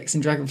insects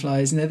and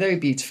dragonflies, and they're very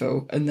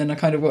beautiful. And then I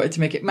kind of wanted to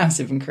make it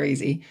massive and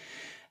crazy.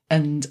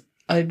 And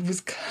I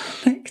was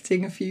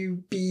collecting a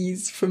few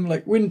bees from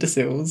like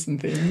windowsills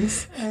and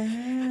things.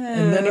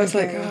 And then I was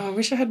like, oh, I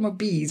wish I had more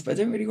bees, but I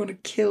don't really want to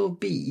kill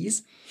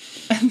bees.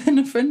 And then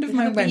a friend of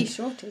mine went,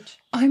 shortage.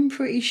 I'm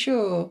pretty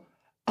sure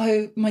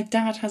my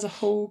dad has a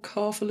whole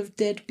car full of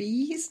dead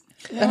bees.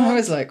 What? And I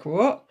was like,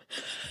 what?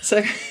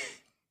 So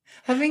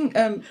having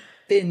I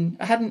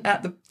hadn't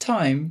at the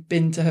time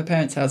been to her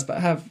parents' house, but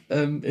I have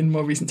in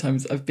more recent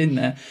times I've been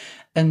there.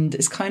 And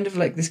it's kind of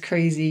like this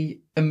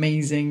crazy,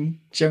 amazing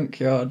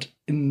junkyard.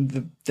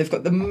 They've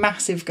got the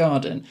massive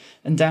garden,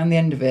 and down the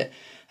end of it,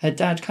 her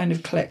dad kind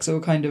of collects all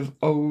kind of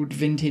old,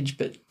 vintage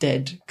but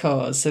dead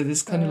cars. So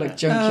there's kind of like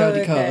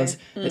junkyardy cars.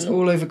 It's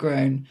all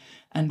overgrown.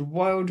 And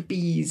wild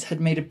bees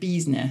had made a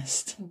bee's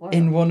nest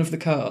in one of the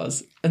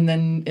cars. And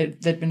then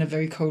there'd been a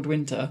very cold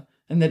winter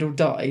and they'd all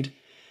died.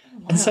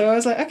 Wow. And so I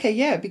was like, okay,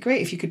 yeah, it'd be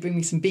great if you could bring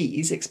me some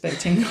bees,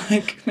 expecting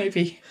like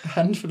maybe a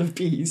handful of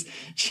bees.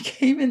 She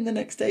came in the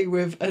next day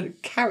with a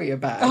carrier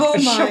bag,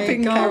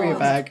 shopping carrier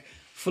bag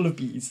full of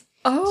bees.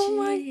 Oh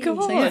my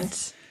God. So, yeah,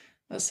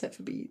 I was set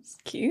for bees.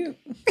 Cute.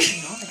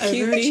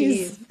 Cute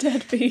bees.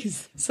 Dead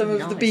bees. Some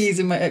of the bees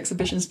in my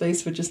exhibition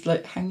space were just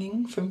like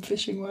hanging from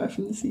fishing wire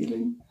from the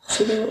ceiling.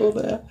 So they were all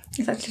there.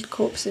 It's actually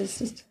corpses.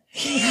 Just...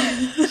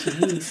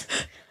 Jeez.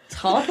 It's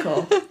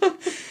hardcore.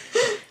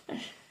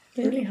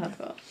 Really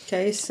hardcore.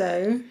 Okay,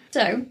 so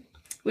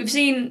we've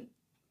seen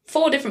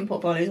 4 different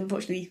portfolios,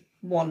 unfortunately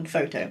 1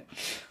 photo.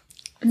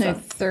 No,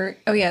 3.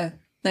 Oh yeah.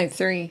 No,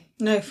 3.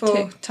 No,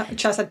 4.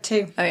 Chaz had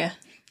 2. Oh yeah.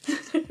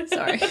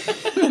 Sorry.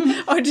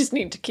 I just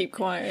need to keep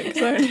quiet.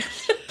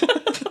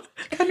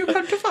 Can you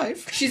count to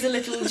 5? She's a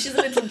little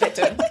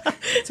bitter.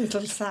 It's a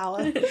little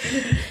sour.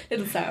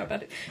 Little sour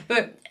about it.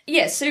 But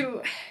yeah,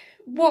 so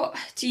what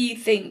do you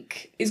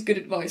think is good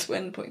advice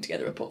when putting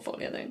together a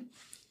portfolio then?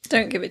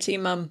 Don't give it to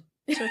your mum.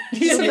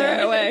 She'll throw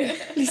it away.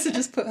 Lisa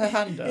just put her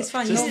hand up. It's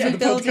fine, you're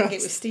building it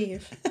with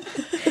Steve.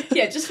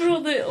 Yeah, just for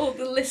all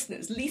the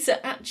listeners,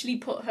 Lisa actually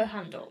put her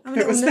hand up.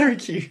 It was very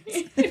cute.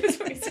 It was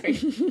very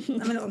sweet.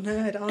 I'm a little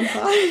nerd, aren't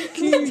I?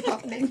 What's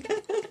happening?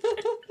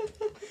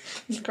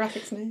 It's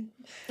graphics name.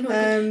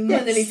 And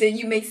then Lisa,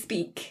 you may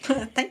speak.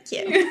 Thank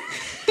you.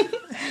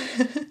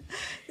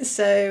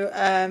 So,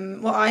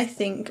 what I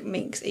think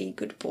makes a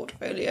good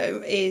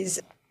portfolio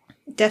is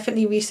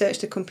definitely research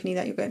the company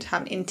that you're going to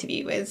have an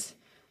interview with.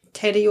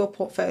 Tailor your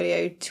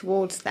portfolio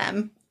towards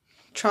them.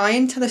 Try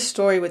and tell a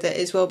story with it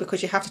as well,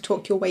 because you have to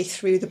talk your way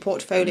through the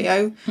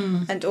portfolio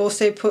and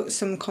also put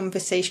some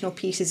conversational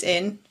pieces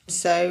in.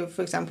 So,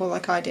 for example,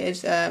 like I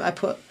did, I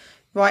put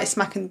right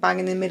smack and bang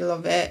in the middle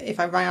of it. If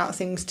I ran out of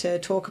things to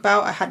talk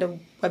about, I had a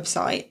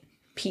website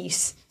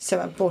piece, so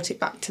I brought it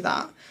back to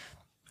that.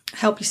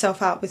 Help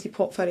yourself out with your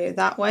portfolio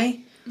that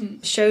way.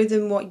 Show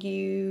them what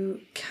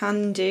you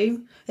can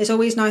do. It's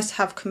always nice to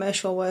have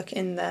commercial work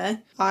in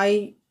there.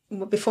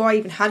 Before I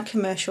even had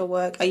commercial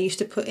work, I used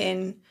to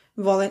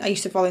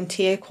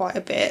volunteer quite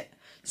a bit.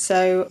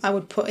 So I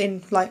would put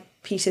in like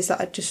pieces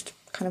that I just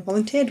kind of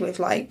volunteered with,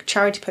 like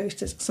charity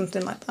posters or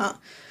something like that.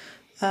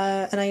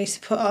 And I used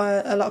to put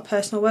a lot of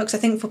personal work. 'Cause I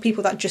think for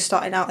people that are just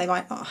starting out, they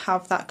might not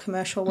have that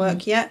commercial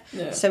work yet.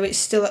 Yeah. So it's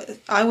still,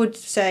 I would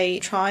say,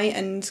 try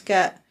and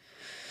get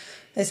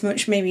as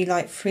much maybe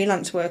like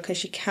freelance work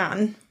as you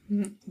can.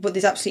 But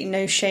there's absolutely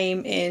no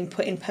shame in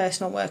putting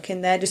personal work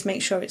in there. Just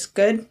make sure it's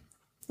good.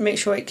 Make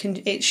sure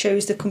it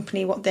shows the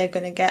company what they're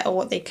going to get or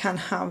what they can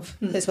have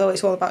as well.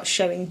 It's all about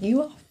showing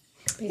you off,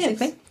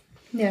 basically.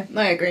 Yes.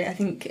 Yeah, I agree. I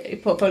think a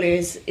portfolio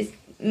is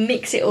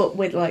mix it up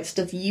with like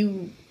stuff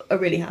you are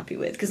really happy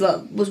with, because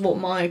that was what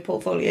my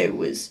portfolio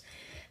was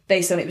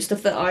based on. It was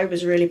stuff that I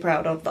was really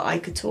proud of that I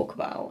could talk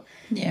about,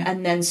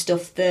 and then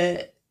stuff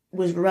that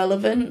was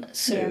relevant.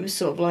 So it was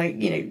sort of like,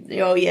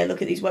 oh yeah,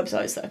 look at these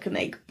websites that I can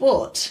make,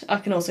 but I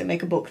can also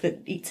make a book that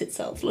eats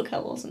itself. Look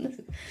how awesome this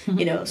is.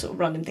 Sort of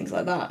random things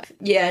like that.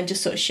 Yeah, and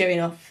just sort of showing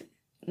off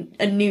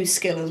a new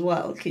skill as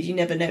well, because you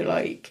never know,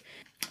 like,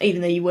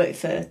 even though you work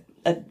for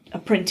a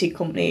printing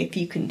company, if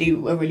you can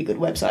do a really good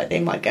website, they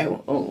might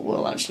go, oh,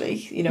 well,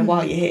 actually,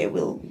 while you're here,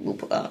 we'll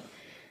put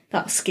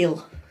that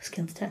skill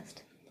to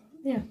test.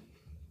 Yeah.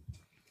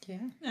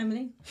 Yeah.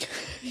 Emily?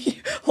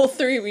 All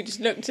 3 of you just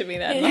looked at me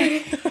then.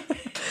 Like,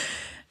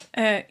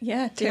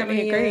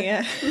 totally agree,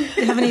 yeah.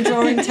 Do you have any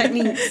drawing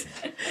techniques?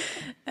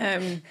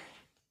 No.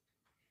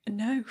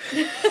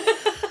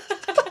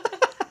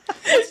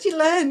 What did you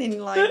learn in,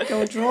 like,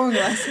 your drawing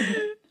lesson?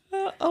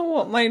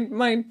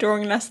 My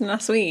drawing lesson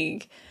last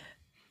week?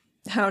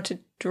 How to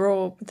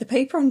draw with the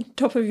paper on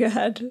top of your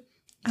head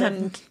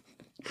and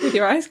with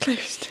your eyes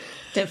closed.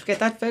 Don't forget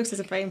that, folks. It's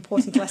a very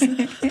important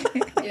lesson.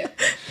 Yeah.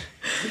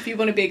 If you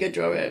want to be a good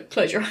drawer,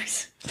 close your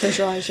eyes. Close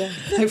your eyes, yeah.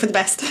 Hope for the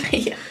best.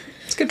 Yeah.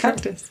 It's good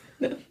practice.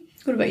 Yeah.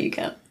 What about you,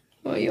 Kat?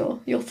 What are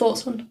your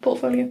thoughts on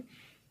portfolio?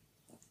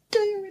 Do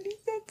you really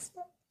think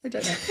so? I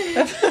don't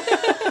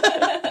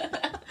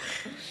know.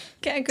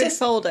 Get a good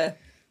folder.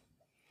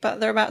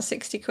 But they're about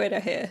 60 quid, I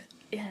hear.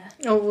 Yeah.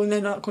 Oh, well, no,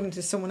 not according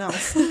to someone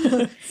else.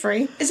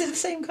 Free. Is it the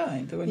same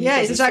kind? The one Yeah,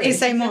 it's exactly the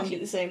same one. Exactly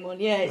the same one.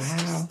 Yeah, it's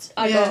Wow. just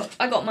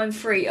I got mine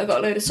free. I got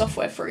a load of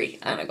software free,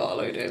 and I got a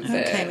load of Miss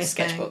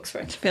May. sketchbooks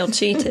free. Feel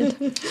cheated.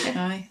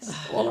 Nice.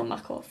 All on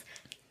Mac off.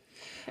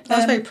 I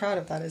was very proud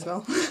of that as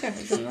well.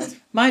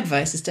 My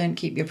advice is don't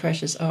keep your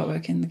precious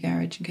artwork in the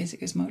garage in case it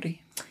goes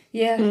mouldy.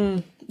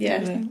 Yeah. Yeah.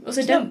 Totally.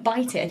 Also, don't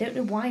bite it. I don't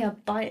know why I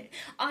bite it.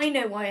 I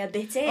know why I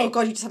bit it. Oh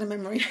God, you just had a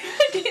memory.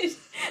 I did.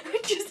 I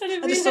just had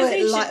a I just saw it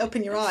realisation. light up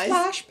in your eyes.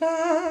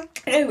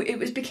 Flashback. No, it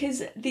was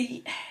because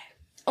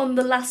on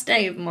the last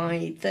day of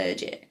my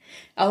third year,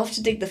 I'll have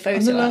to dig the photo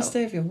On the out. last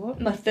day of your what?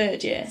 My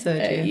third year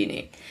Third at year.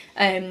 uni.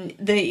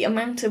 The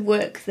amount of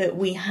work that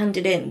we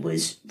handed in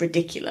was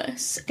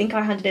ridiculous. I think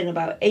I handed in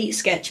about 8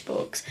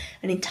 sketchbooks,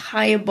 an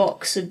entire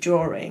box of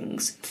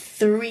drawings,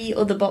 3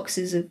 other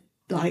boxes of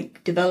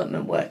like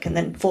development work, and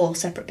then 4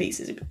 separate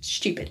pieces. It was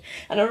stupid.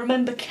 And I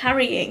remember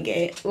carrying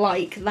it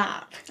like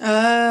that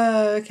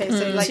Oh, okay.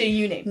 So like to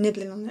uni.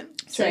 nibbling on it.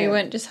 So you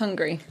weren't just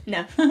hungry.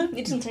 No,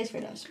 it doesn't taste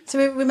very nice. So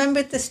we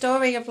remembered the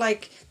story of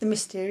like the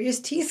mysterious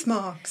teeth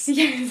marks.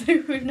 Yeah,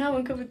 so we've now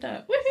uncovered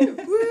that.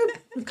 Woohoo! Whoop.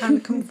 We've kind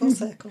of come full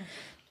circle.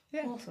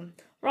 Awesome.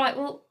 Right,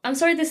 well, I'm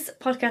sorry this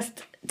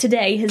podcast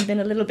today has been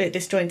a little bit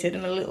disjointed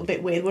and a little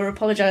bit weird. We're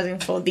apologising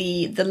for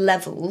the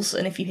levels,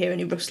 and if you hear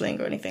any rustling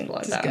or anything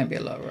like There's that. going to be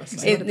a lot of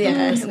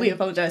rustling. We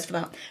apologise for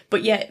that.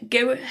 But yeah,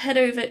 go head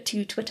over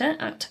to Twitter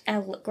at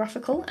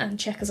 @LGraphical and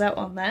check us out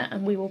on there,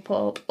 and we will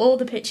put up all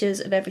the pictures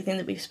of everything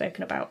that we've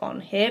spoken about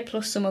on here,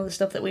 plus some other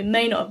stuff that we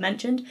may not have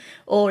mentioned,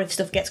 or if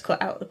stuff gets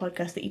cut out of the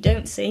podcast that you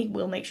don't see,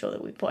 we'll make sure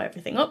that we put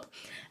everything up.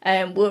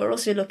 We're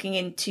also looking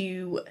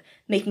into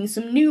making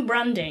some new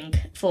branding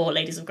for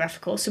Ladies of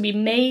Graphical, so we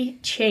may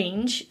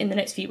change in the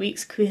next few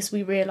weeks because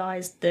we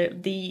realised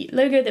that the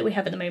logo that we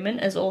have at the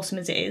moment, as awesome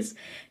as it is,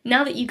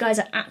 now that you guys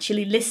are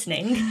actually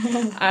listening,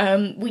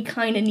 we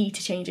kind of need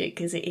to change it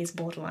because it is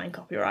borderline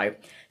copyright.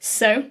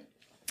 So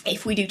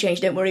if we do change,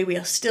 don't worry, we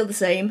are still the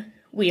same.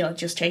 We are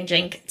just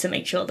changing to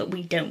make sure that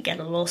we don't get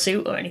a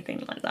lawsuit or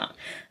anything like that.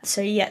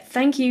 So yeah,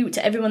 thank you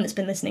to everyone that's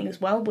been listening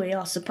as well. We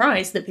are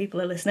surprised that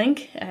people are listening.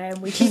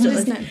 We just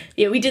listening.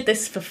 Yeah, we did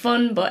this for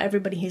fun, but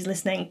everybody who's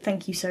listening,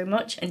 thank you so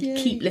much, and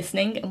keep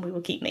listening, and we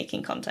will keep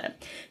making content.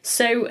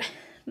 So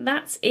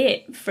that's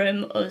it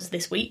from us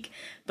this week.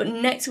 But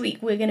next week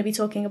we're going to be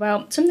talking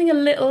about something a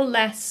little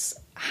less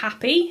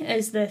happy,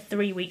 as the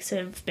 3 weeks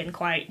have been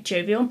quite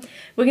jovial.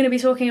 We're going to be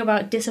talking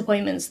about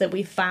disappointments that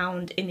we've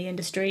found in the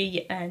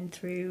industry and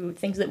through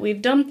things that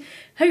we've done.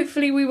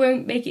 Hopefully we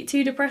won't make it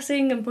too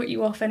depressing and put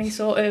you off any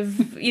sort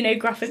of,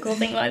 graphical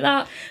thing like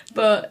that.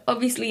 But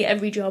obviously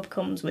every job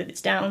comes with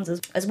its downs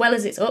as well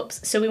as its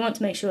ups. So we want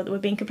to make sure that we're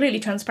being completely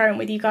transparent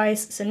with you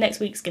guys. So next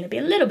week's going to be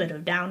a little bit of a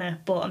downer,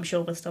 but I'm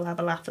sure we'll still have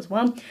a laugh as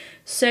well.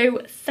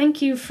 So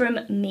thank you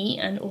from me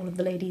and all of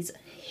the ladies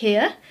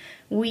here.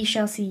 We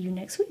shall see you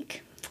next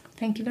week.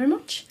 Thank you very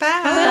much.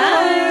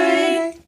 Bye.